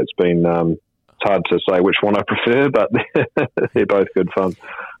 So it's been it's hard to say which one I prefer, but they're both good fun.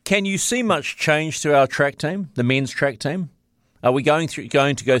 Can you see much change to our track team, the men's track team? Are we going to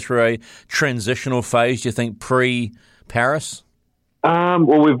go through a transitional phase, do you think, pre-Paris?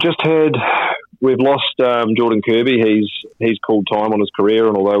 Well, we've lost Jordan Kirby. He's called time on his career,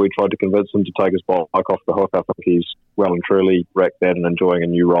 and although we tried to convince him to take his bike off the hook, I think he's well and truly racked that and enjoying a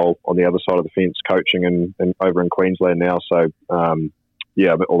new role on the other side of the fence, coaching and over in Queensland now. So,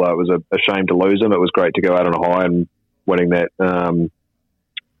 but although it was a shame to lose him, it was great to go out on a high and winning that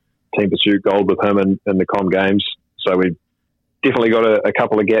team pursuit gold with him in the Com Games. So we've definitely got a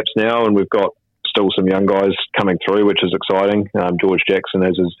couple of gaps now, and we've got still some young guys coming through, which is exciting. George Jackson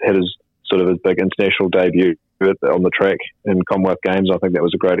had his big international debut on the track in Commonwealth Games. I think that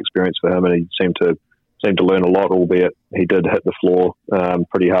was a great experience for him, and he seemed to learn a lot, albeit he did hit the floor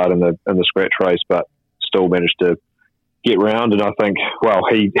pretty hard in the scratch race, but still managed to get round. And I think, well,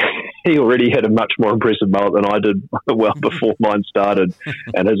 he already had a much more impressive mullet than I did well before mine started,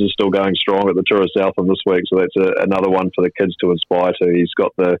 and his is still going strong at the Tour of Southland this week. So that's another one for the kids to aspire to. He's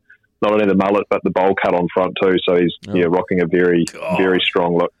got not only the mullet but the bowl cut on front too. So he's rocking a very very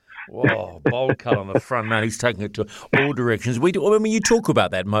strong look. Whoa, bold cut on the front, man. He's taking it to all directions. You talk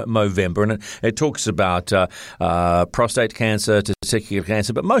about that Movember, and it talks about prostate cancer, testicular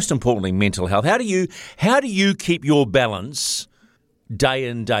cancer, but most importantly, mental health. How do you keep your balance day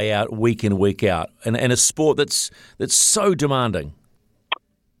in, day out, week in, week out, in a sport that's so demanding?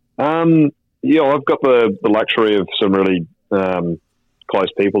 I've got the luxury of some really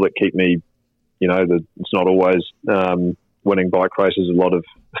close people that keep me. It's not always winning bike races. A lot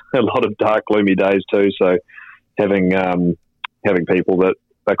of dark, gloomy days too. So having people that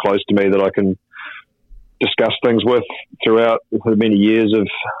are close to me that I can discuss things with throughout the many years of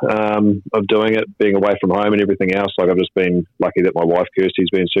doing it, being away from home and everything else. Like I've just been lucky that my wife Kirsty's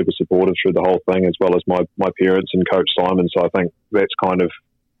been super supportive through the whole thing, as well as my parents and Coach Simon. So I think that's kind of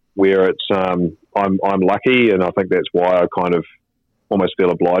where it's I'm lucky, and I think that's why I kind of almost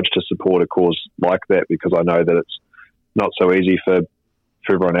feel obliged to support a cause like that, because I know that it's not so easy for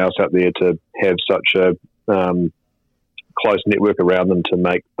everyone else out there to have such a close network around them to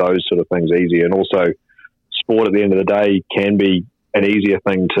make those sort of things easy. And also, sport at the end of the day can be an easier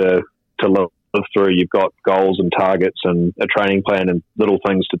thing to live through. You've got goals and targets and a training plan and little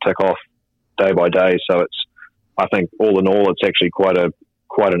things to tick off day by day. So I think all in all, it's actually quite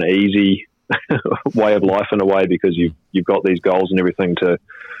an easy way of life in a way, because you've got these goals and everything to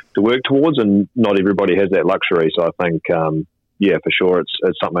work towards, and not everybody has that luxury. So I think, for sure,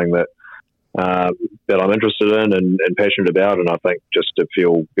 it's something that I'm interested in and passionate about, and I think just to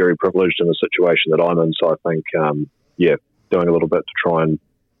feel very privileged in the situation that I'm in. So I think, doing a little bit to try and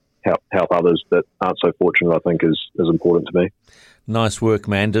help others that aren't so fortunate, I think is important to me. Nice work,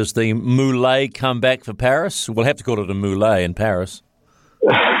 man. Does the Moulet come back for Paris? We'll have to call it a Moulet in Paris.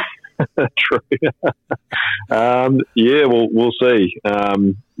 True. Yeah, we'll see.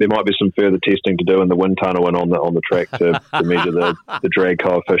 There might be some further testing to do in the wind tunnel and on the track to measure the drag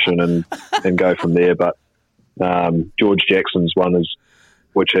coefficient and go from there. But George Jackson's one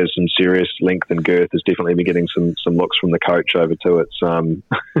which has some serious length and girth, has definitely been getting some looks from the coach over to its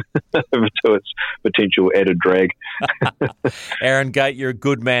potential added drag. Aaron Gate, you're a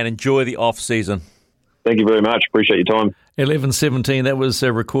good man. Enjoy the off season. Thank you very much. Appreciate your time. 11:17. That was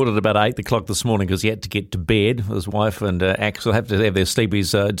recorded about 8 o'clock this morning because he had to get to bed. His wife and Axel have to have their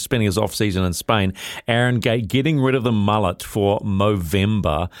sleepies, spending his off season in Spain. Aaron Gate getting rid of the mullet for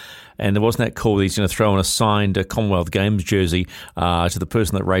Movember. And wasn't that cool? He's going to throw in a signed Commonwealth Games jersey to the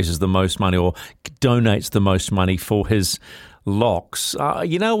person that raises the most money or donates the most money for his locks.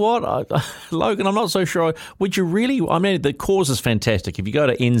 You know what, Logan, I'm not so sure. Would you really? I mean, the cause is fantastic. If you go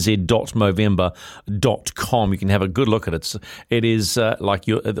to nz.movember.com, you can have a good look at it. It is like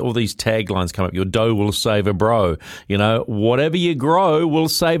all these taglines come up. Your dough will save a bro. You know, whatever you grow will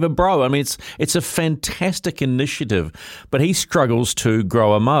save a bro. I mean, it's a fantastic initiative, but he struggles to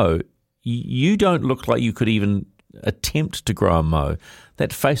grow a mo. You don't look like you could even attempt to grow a mo.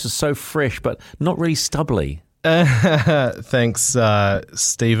 That face is so fresh, but not really stubbly. Thanks,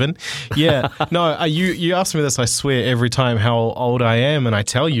 Stephen. Yeah, no, you ask me this, I swear, every time how old I am, and I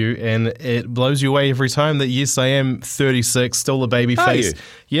tell you, and it blows you away every time that yes, I am 36, still a baby face.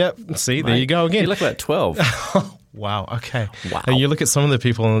 Yep, see, there you go again. You look like 12. Wow, okay. Wow. And you look at some of the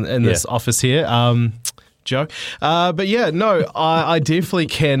people in this office here, joke. But yeah, no, I definitely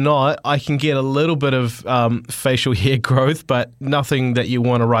cannot. I can get a little bit of facial hair growth, but nothing that you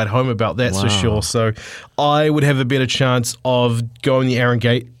want to write home about, that's for sure. So I would have a better chance of going the Aaron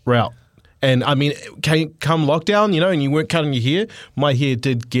Gate route. And I mean, come lockdown, and you weren't cutting your hair, my hair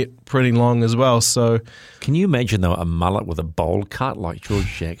did get pretty long as well. So, can you imagine though a mullet with a bowl cut like George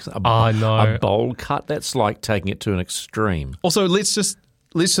Jackson? No. A bowl cut, that's like taking it to an extreme. Also, let's just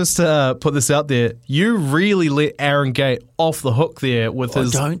put this out there. You really let Aaron Gate off the hook there with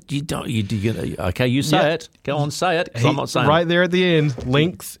his... Okay, you say it. Go on, say it, because I'm not saying right there at the end,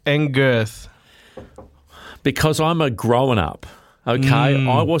 length and girth. Because I'm a growing up, okay?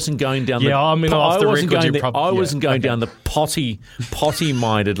 I wasn't going down I wasn't going down the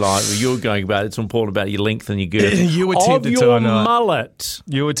potty-minded like you were going about. It's important about your length and your girth. You were tempted to, I know it. Mullet.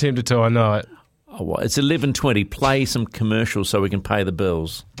 You were tempted to, I know it. Oh, well, it's 11:20. Play some commercials so we can pay the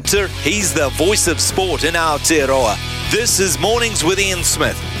bills. He's the voice of sport in Aotearoa. This is Mornings with Ian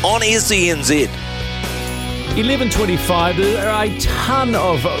Smith on SENZ. 11:25. There are a ton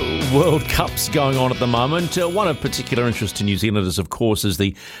of World Cups going on at the moment. One of particular interest to New Zealanders, of course, is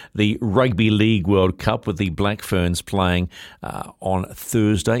the Rugby League World Cup with the Black Ferns playing on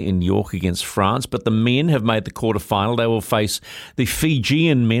Thursday in York against France. But the men have made the quarterfinal. They will face the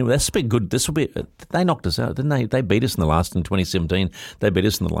Fijian men. That's a bit good. They knocked us out, didn't they? They beat us in 2017. They beat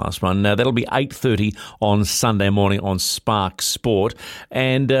us in the last one. Now that'll be 8:30 on Sunday morning on Spark Sport.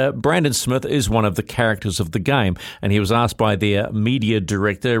 And Brandon Smith is one of the characters of the game, and he was asked by their media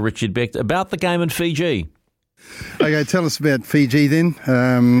director Richard Beck about the game in Fiji. Okay, tell us about Fiji then.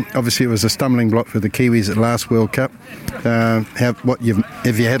 Obviously it was a stumbling block for the Kiwis at last World Cup. Have you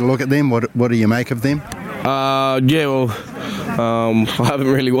had a look at them? What do you make of them? I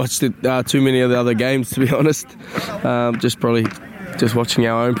haven't really watched too many of the other games, to be honest. Just watching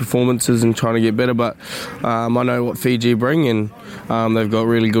our own performances and trying to get better, but I know what Fiji bring, and they've got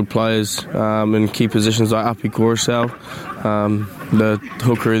really good players in key positions like Api Coruscant, the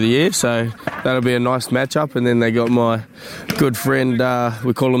hooker of the year, so that'll be a nice matchup. And then they got my good friend,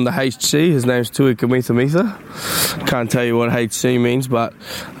 we call him the HC, his name's Tui Kamitha. Can't tell you what HC means, but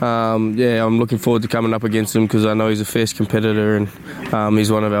I'm looking forward to coming up against him because I know he's a fierce competitor, and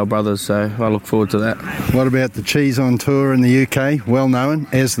he's one of our brothers, so I look forward to that. What about the Cheese on tour in the UK, well known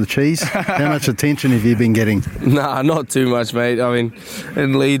as the Cheese? How much attention have you been getting? Nah, not too much, mate. I mean,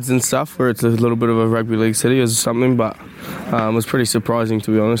 in Leeds and stuff, where it's a little bit of a rugby league city or something, but it was pretty surprising,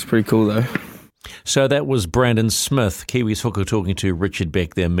 to be honest. Pretty cool, though. So that was Brandon Smith, Kiwis hooker, talking to Richard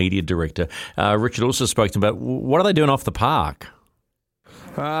Beck, their media director. Richard also spoke to him about what are they doing off the park?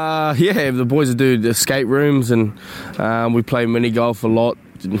 The boys do escape rooms, and we play mini golf a lot.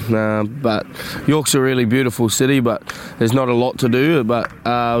 But York's a really beautiful city, but there's not a lot to do. But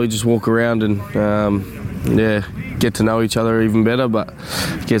we just walk around and get to know each other even better. But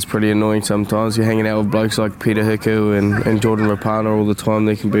it gets pretty annoying sometimes. You're hanging out with blokes like Peter Hiku and Jordan Rapana all the time.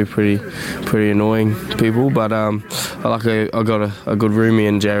 They can be pretty annoying people. But I got a good roomie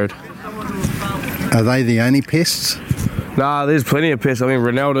in Jared. Are they the only pests? Nah, there's plenty of pests. I mean,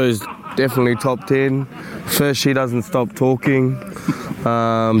 Ronaldo's definitely top 10. First, she doesn't stop talking.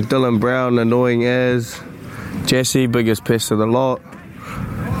 Dylan Brown, annoying as. Jesse, biggest pest of the lot.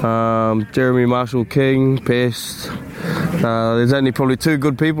 Jeremy Marshall King, pest. There's only probably 2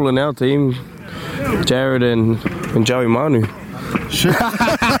 good people in our team, Jared and Joey Manu.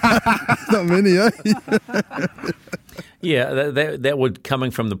 Not many, eh? Yeah, that would,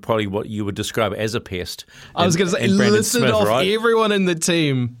 coming from probably what you would describe as a pest. I was going to say, listed off everyone in the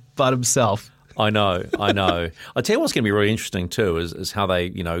team but himself. I know. I'll tell you what's going to be really interesting too is how they,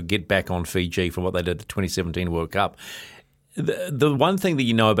 get back on Fiji from what they did at the 2017 World Cup. The one thing that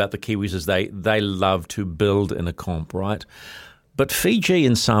you know about the Kiwis is they love to build in a comp, right? But Fiji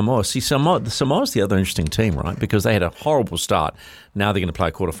and Samoa, Samoa's the other interesting team, right? Because they had a horrible start. Now they're going to play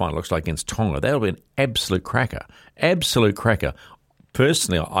a quarterfinal, looks like, against Tonga. That'll be an absolute cracker. Absolute cracker.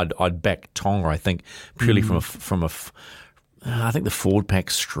 Personally, I'd back Tonga, I think, purely I think the forward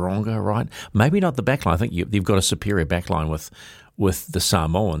pack's stronger, right? Maybe not the backline. I think you've got a superior backline with the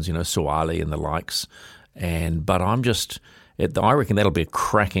Samoans, Suali and the likes. But I reckon that'll be a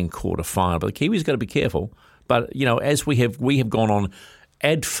cracking quarterfinal. But the Kiwis got to be careful. But, as we have gone on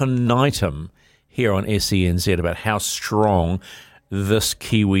ad infinitum here on SENZ about how strong this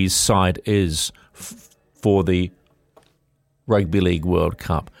Kiwis side is for the Rugby League World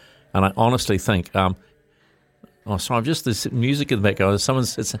Cup. And I honestly think, sorry, this music in the background. It's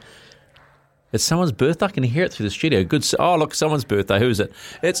someone's birthday. I can hear it through the studio. Good. Oh, look, someone's birthday. Who is it?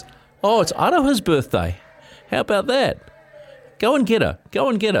 It's Aroha's birthday. How about that? Go and get her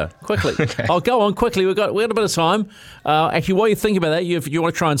quickly. Okay. Oh, go on quickly. We got a bit of time. Actually, while you think about that, if you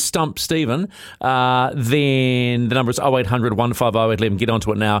want to try and stump Stephen, then the number is 0800 150 811. Get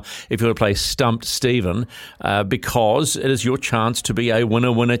onto it now if you want to play Stumped Stephen, because it is your chance to be a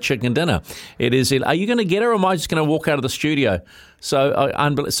winner chicken dinner. It is. Are you going to get her, or am I just going to walk out of the studio? So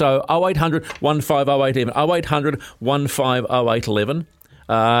 0800 150 811. 0800 150 811.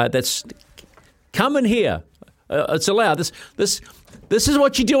 That's come in here. It's allowed. This is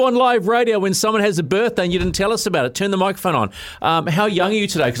what you do on live radio when someone has a birthday and you didn't tell us about it. Turn the microphone on. How young are you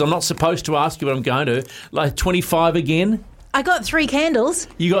today? Because I'm not supposed to ask you, but I'm going to. Like 25 again? I got 3 candles.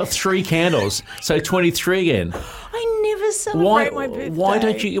 You got 3 candles, so 23 again. I never celebrate my birthday. Why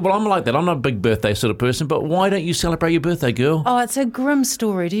don't you? Well, I'm like that. I'm not a big birthday sort of person, but why don't you celebrate your birthday, girl? Oh, it's a grim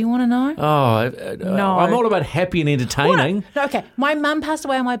story. Do you want to know? No. I'm all about happy and entertaining. Well, okay, my mum passed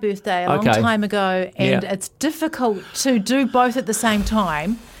away on my birthday a long time ago, and it's difficult to do both at the same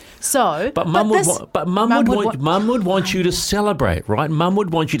time. So, Mum would want you to celebrate, right? Mum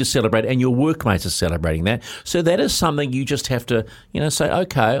would want you to celebrate, and your workmates are celebrating that. So that is something you just have to, say,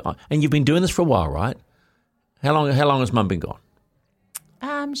 okay. And you've been doing this for a while, right? How long has Mum been gone?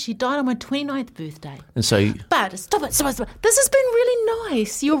 She died on my 29th birthday. And so, but stop it. This has been really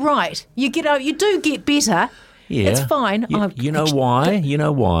nice. You're right. You do get better. Yeah, it's fine. You know why? You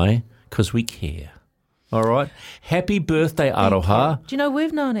know why? Because we care. All right. Happy birthday, Aroha. Do you know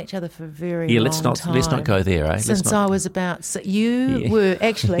we've known each other for a very long time? Let's not go there, eh? Since I was about. You were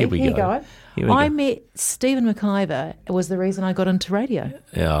actually. Here we go. I met Stephen McIver. Was the reason I got into radio.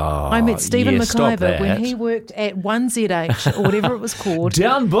 Oh, I met Stephen McIver when he worked at 1ZH or whatever it was called.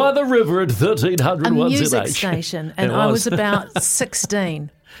 Down by the river at 1300 1ZH. A music 1ZH. station, and I was about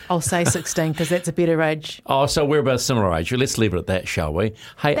 16. I'll say 16 because that's a better age. Oh, so we're about a similar age. Let's leave it at that, shall we?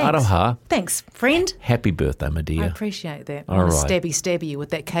 Hey, Thanks. Aroha. Thanks, friend. Happy birthday, my dear. I appreciate that. All right. Stabby you with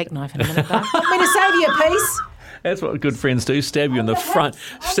that cake knife in a minute, though. Want me to save you a piece? That's what good friends do. Stab you in the front.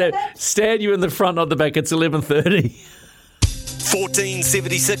 Stab you in the front, not the back. It's 11:30.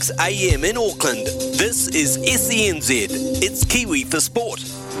 1476 AM in Auckland. This is SENZ. It's Kiwi for Sport.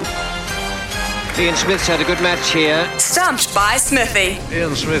 Ian Smith's had a good match here. Stumped by Smithy.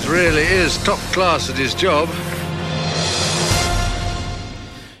 Ian Smith really is top class at his job.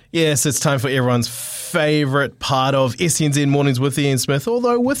 Yes, it's time for everyone's favourite part of SENZ Mornings with Ian Smith,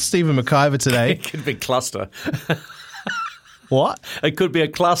 although with Stephen McIver today. It could be cluster. What? It could be a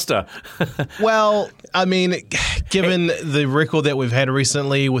cluster. Well, I mean, given the record that we've had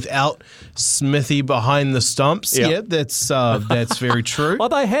recently without Smithy behind the stumps, that's very true.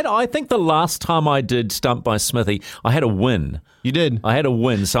 Well, I think the last time I did Stump by Smithy, I had a win. You did? I had a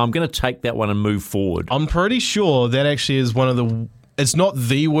win, so I'm going to take that one and move forward. I'm pretty sure that actually is it's not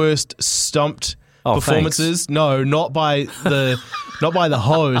the worst stumped performances. Thanks. No, not by the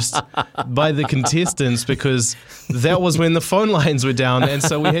host, by the contestants, because that was when the phone lines were down, and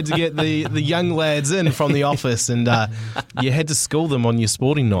so we had to get the young lads in from the office, and you had to school them on your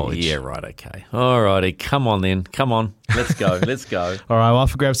sporting knowledge. Yeah, right, okay. All righty, come on then. Come on, let's go, let's go. All right, well,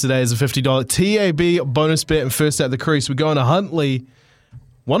 for grabs today is a $50 TAB bonus bet, and first at the crease, we're going to Huntly,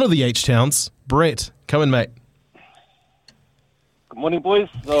 one of the H-Towns. Brett, come in, mate. Good morning, boys.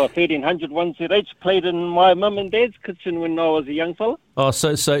 1300 1ZH played in my mum and dad's kitchen when I was a young fella. Oh,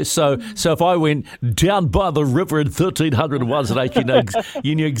 so if I went down by the river in 1300 1ZH,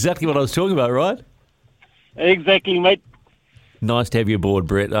 you knew exactly what I was talking about, right? Exactly, mate. Nice to have you aboard,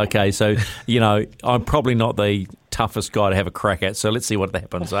 Brett. Okay, so, I'm probably not the toughest guy to have a crack at, so let's see what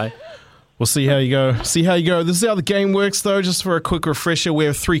happens, eh? We'll see how you go. This is how the game works, though. Just for a quick refresher, we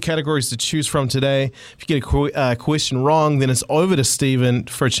have 3 categories to choose from today. If you get a question wrong, then it's over to Stephen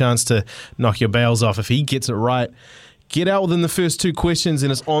for a chance to knock your bails off. If he gets it right, get out within the first 2 questions,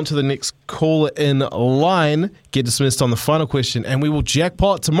 and it's on to the next caller in line. Get dismissed on the final question, and we will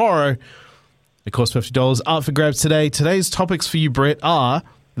jackpot tomorrow. It costs $50 up for grabs today. Today's topics for you, Brett, are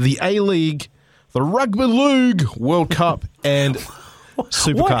the A-League, the Rugby League, World Cup, and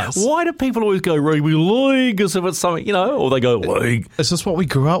Supercars. Why do people always go Rugby League as if it's something, or they go League? It's just what we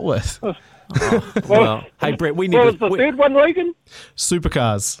grew up with. Well, hey, Brett, we need What was the third one, Logan?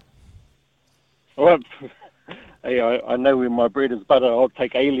 Supercars. Well, hey, I know where my bread is butter. I'll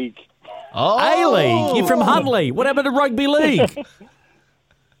take A-League. Oh. A-League? You're from Huntley. What happened to Rugby League?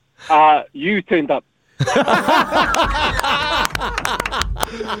 You turned up.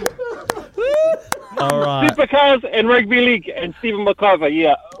 All right. Supercars and Rugby League and Stephen McIver.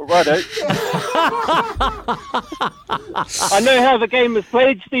 Yeah, righto. I know how the game is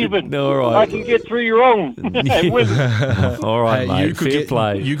played, Stephen. All right. I can get 3 wrong. And win. All right, mate. Fair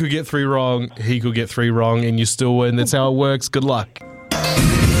play. You could get 3 wrong. He could get 3 wrong, and you still win. That's how it works. Good luck.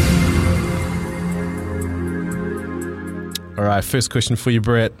 All right, first question for you,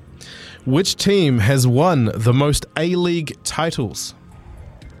 Brett. Which team has won the most A-League titles?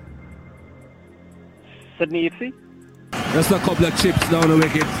 Sydney FC? Just a couple of chips down the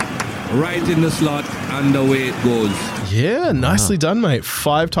wicket, right in the slot, and away it goes. Yeah, nicely done, mate.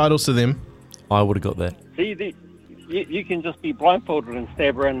 5 titles to them. I would have got that. See, you can just be blindfolded and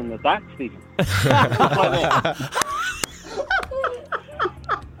stab around in the dark, Stephen.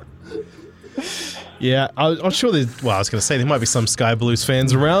 Yeah, I'm sure there's... Well, I was going to say there might be some Sky Blues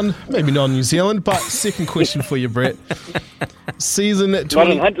fans around. Maybe not in New Zealand, but second question for you, Brett. Season 20... Not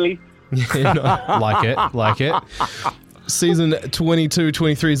in Huntley. Yeah, no, like it. Season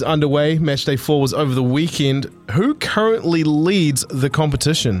 22-23 is underway. Match day 4 was over the weekend. Who currently leads the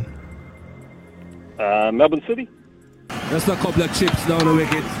competition? Melbourne City. Just a couple of chips down the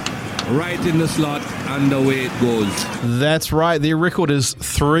wicket, right in the slot, and away it goes. That's right. Their record is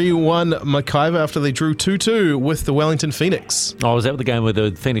 3-1 McIver after they drew 2-2 with the Wellington Phoenix. Oh, was that the game where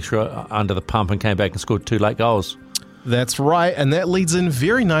the Phoenix were under the pump and came back and scored 2 late goals? That's right, and that leads in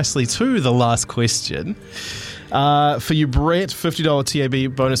very nicely to the last question. For you, Brett, $50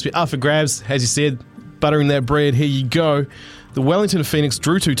 TAB bonus up for grabs. As you said, buttering that bread, here you go. The Wellington Phoenix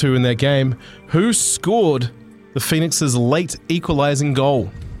drew 2-2 in that game. Who scored the Phoenix's late equalising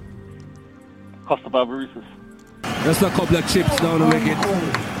goal? Costa Barbarouses. Just a couple of chips down the wicket,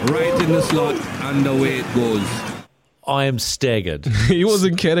 right in the slot, and away it goes. I am staggered. He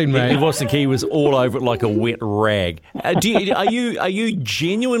wasn't kidding, mate. He wasn't. He was all over it like a wet rag. Are you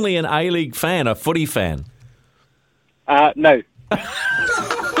genuinely an A-League fan, a footy fan? No.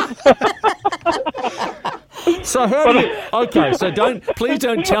 So how do you? Okay, so please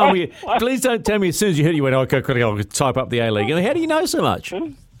don't tell me as soon as you heard you went, okay, I'll type up the A-League. And how do you know so much?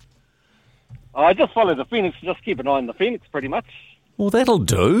 I just follow the Phoenix. Just keep an eye on the Phoenix, pretty much. Well, that'll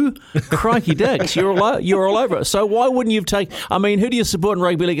do. Crikey dicks, you're all over it. So why wouldn't you take... I mean, who do you support in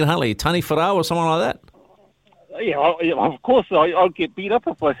Rugby League in Huntley? Tani Wharau or someone like that? Yeah, of course. I'll get beat up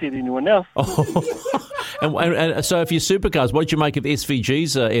if I said anyone else. Oh. and so if you're Supercars, what did you make of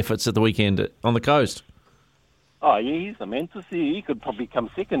SVG's efforts at the weekend on the coast? Oh, yeah, he's the man to see. He could probably come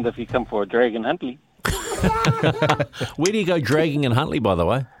second if he come for a drag in Huntley. Where do you go dragging in Huntley, by the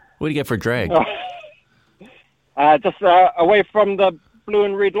way? Where do you go for a drag? Just away from the blue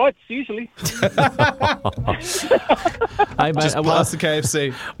and red lights, usually. Hey, mate, just past the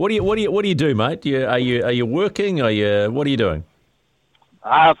KFC. What do you do, mate? Are you working? What are you doing?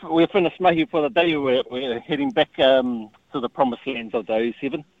 We're finished mahi for the day. We're heading back to the promised lands of the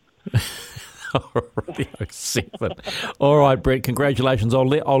O7. The O7. All right, Brett. Congratulations. I'll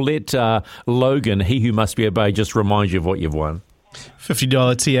let Logan, he who must be obeyed, just remind you of what you've won.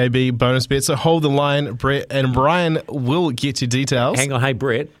 $50 TAB bonus bet. So hold the line, Brett, and Brian will get you details. Hang on, hey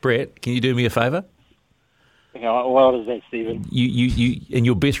Brett, can you do me a favour? What is that, Stephen? You in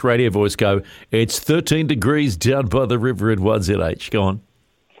your best radio voice go, it's 13 degrees down by the river at 1ZH. Go on.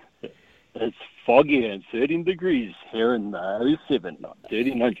 It's foggy and 13 degrees here in 07,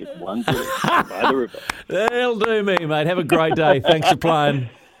 1300 1ZH by the river. That'll do me, mate. Have a great day. Thanks for playing.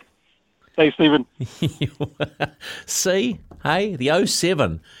 Thanks, Stephen. See? Hey, the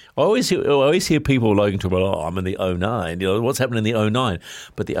 07. I always hear people looking to, I'm in the 09. What's happening in the 09?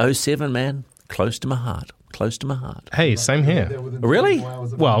 But the 07, man, close to my heart. Close to my heart. Hey, same here. Really?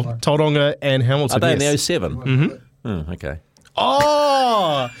 Well, Tauranga and Hamilton. Are they yes. in the 07? Mm-hmm. Oh, okay.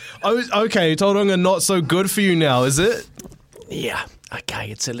 Oh, okay. Tauranga not so good for you now, is it? Yeah.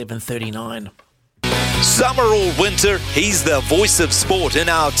 Okay, it's 11:39. Summer or winter, he's the voice of sport in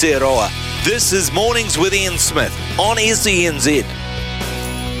Aotearoa. This is Mornings with Ian Smith on SENZ.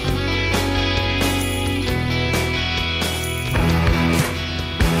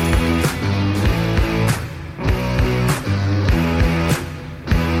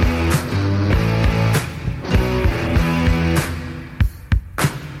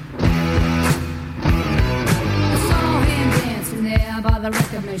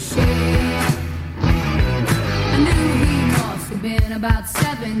 About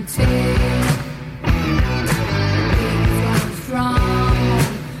 17, strong,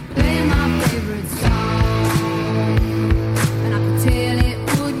 playing my favorite song, and I could tell it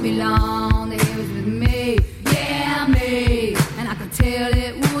would be long that he was with me, yeah me, and I could tell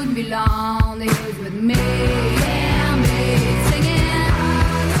it would be long that he was with me, yeah me, singing.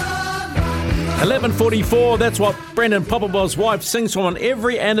 11:44, that's what Brendan Popplewell's wife sings from on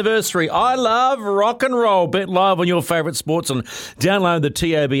every anniversary. I love rock and roll. Bet live on your favourite sports and download the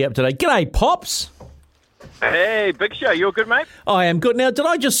TAB app today. G'day, Pops. Hey, Big Show. You all good, mate? I am good. Now, did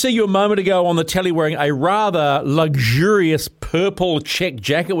I just see you a moment ago on the telly wearing a rather luxurious purple check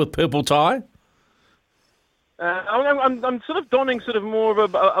jacket with purple tie? I'm sort of donning sort of more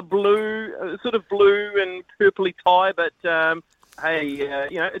of a blue, sort of blue and purpley tie, but hey,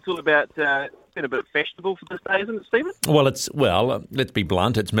 it's all about been a bit fashionable for this day, isn't it, Stephen? Well, let's be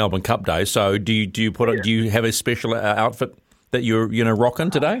blunt. It's Melbourne Cup Day, so do you have a special outfit that you're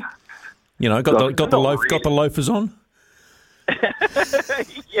rocking today? Got the loafers on.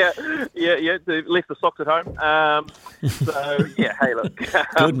 yeah. Left the socks at home. So yeah, hey, look.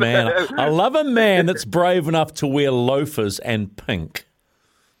 Good man. I love a man that's brave enough to wear loafers and pink.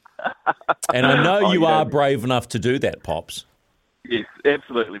 And I know you are brave enough to do that, Pops. Yes,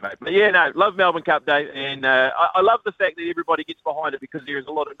 absolutely, mate. But yeah, no, love Melbourne Cup Day, and I love the fact that everybody gets behind it because there's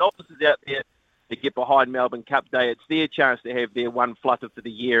a lot of novices out there that get behind Melbourne Cup Day. It's their chance to have their one flutter for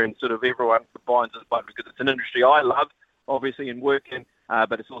the year, and sort of everyone combines as one because it's an industry I love, obviously, and work in.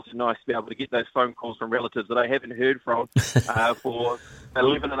 But it's also nice to be able to get those phone calls from relatives that I haven't heard from for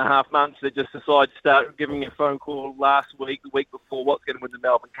 11 and a half months that just decide to start giving me a phone call last week, the week before, what's going to win the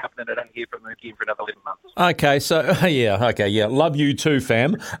Melbourne Cup, and then I don't hear from them again for another 11 months. Okay, so, yeah. Love you too,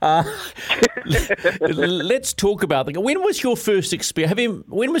 fam. Let's talk about when was your first experience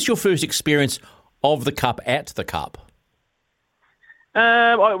of the Cup at the Cup?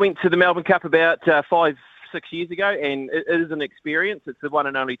 I went to the Melbourne Cup about 5-6 years ago, and it is an experience. It's the one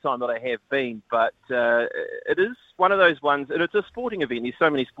and only time that I have been, but it is one of those ones, and it's a sporting event. There's so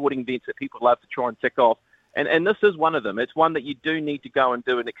many sporting events that people love to try and tick off, and this is one of them. It's one that you do need to go and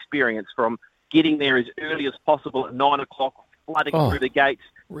do an experience, from getting there as early as possible at 9 o'clock, flooding through the gates,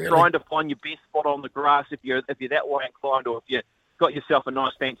 trying to find your best spot on the grass if you're that way inclined, or if you've got yourself a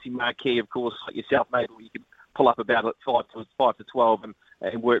nice fancy marquee, of course, like yourself maybe, where you can pull up about at 5 to 12 and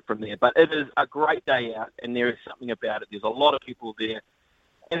work from there. But it is a great day out, and there is something about it. There's a lot of people there,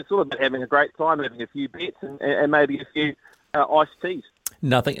 and it's all about having a great time, having a few bets, and maybe a few iced teas.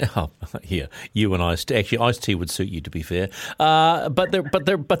 Nothing. Oh, yeah, you and iced tea. Actually, iced tea would suit you, to be fair. But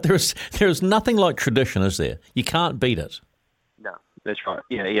there's nothing like tradition, is there? You can't beat it. No, that's right.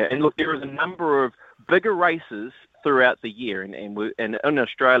 Yeah. And look, there is a number of bigger races throughout the year, and in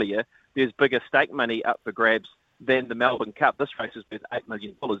Australia, there's bigger stake money up for grabs than the Melbourne Cup. This race is worth $8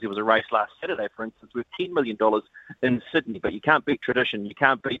 million. There was a race last Saturday, for instance, worth $10 million in Sydney. But you can't beat tradition. You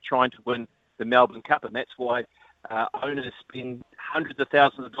can't beat trying to win the Melbourne Cup, and that's why owners spend hundreds of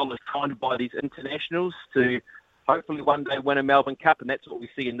thousands of dollars trying to buy these internationals to hopefully one day win a Melbourne Cup, and that's what we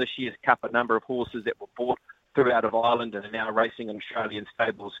see in this year's Cup. A number of horses that were bought throughout of Ireland and are now racing in Australian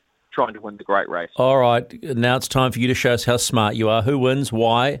stables trying to win the great race. All right, now it's time for you to show us how smart you are. Who wins,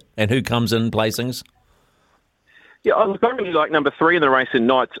 why, and who comes in placings? Yeah, I really like number 3 in the race in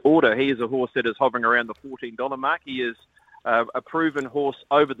Knight's Order. He is a horse that is hovering around the $14 mark. He is a proven horse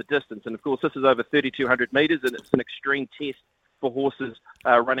over the distance. And, of course, this is over 3,200 metres, and it's an extreme test for horses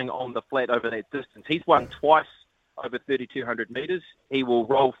running on the flat over that distance. He's won twice over 3,200 metres. He will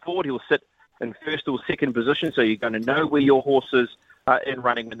roll forward. He'll sit in first or second position, so you're going to know where your horse is in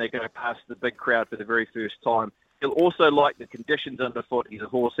running when they go past the big crowd for the very first time. He'll also like the conditions underfoot. He's a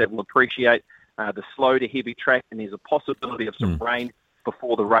horse that will appreciate the slow to heavy track, and there's a possibility of some rain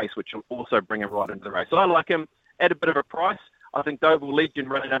before the race, which will also bring him right into the race. So I like him at a bit of a price. I think Doval Legend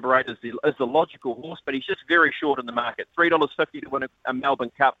running number 8 is the logical horse, but he's just very short in the market. $3.50 to win a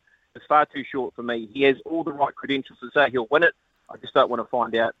Melbourne Cup is far too short for me. He has all the right credentials to say he'll win it. I just don't want to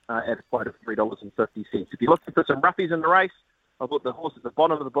find out at a quote of $3.50. If you're looking for some roughies in the race, I've got the horse at the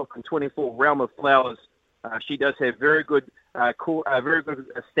bottom of the book in 24, Realm of Flowers. She does have very good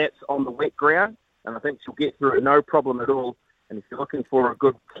stats on the wet ground, and I think she'll get through it no problem at all. And if you're looking for a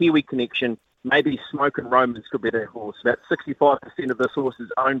good Kiwi connection, maybe Smoke and Romans could be that horse. About 65% of this horse is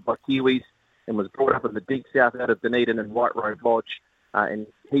owned by Kiwis and was brought up in the deep south out of Dunedin and White Road Lodge. And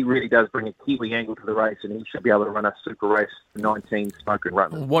he really does bring a Kiwi angle to the race, and he should be able to run a super race for 19, Smoke and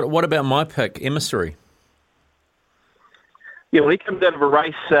Romans. What about my pick, Emissary? Yeah, well, he comes out of a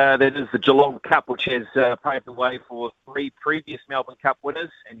race that is the Geelong Cup, which has paved the way for 3 previous Melbourne Cup winners,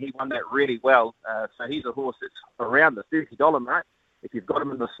 and he won that really well. So he's a horse that's around the $30 mark. If you've got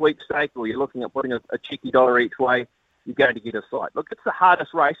him in the sweepstake or you're looking at putting a cheeky dollar each way, you're going to get a sight. Look, it's the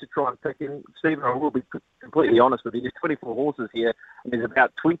hardest race to try and pick in. Stephen, I will be completely honest with you. There's 24 horses here, and there's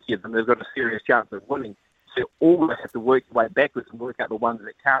about 20 of them that have got a serious chance of winning. So you always have to work your way backwards and work out the ones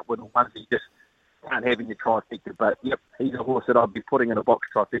that can't win, the ones that you just can't have in your trifecta. But, yep, he's a horse that I'd be putting in a box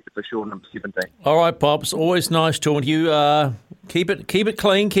trifecta for sure, number 17. All right, Pops. Always nice talking to you. Keep it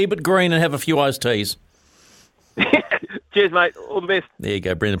clean, keep it green, and have a few iced teas. Cheers, mate. All the best. There you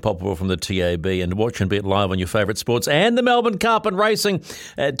go, Brendan Popperville from the TAB. And watch and bet live on your favourite sports and the Melbourne Cup and racing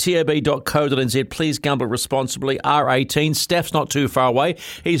at tab.co.nz. Please gamble responsibly. R18. Staff's not too far away.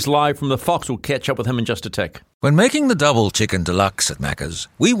 He's live from the Fox. We'll catch up with him in just a tick. When making the double chicken deluxe at Macca's,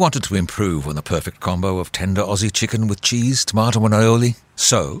 we wanted to improve on the perfect combo of tender Aussie chicken with cheese, tomato and aioli.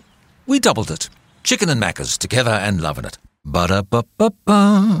 So, we doubled it. Chicken and Macca's, together and loving it.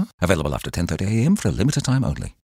 Ba-da-ba-ba-ba. Available after 10:30 a.m. for a limited time only.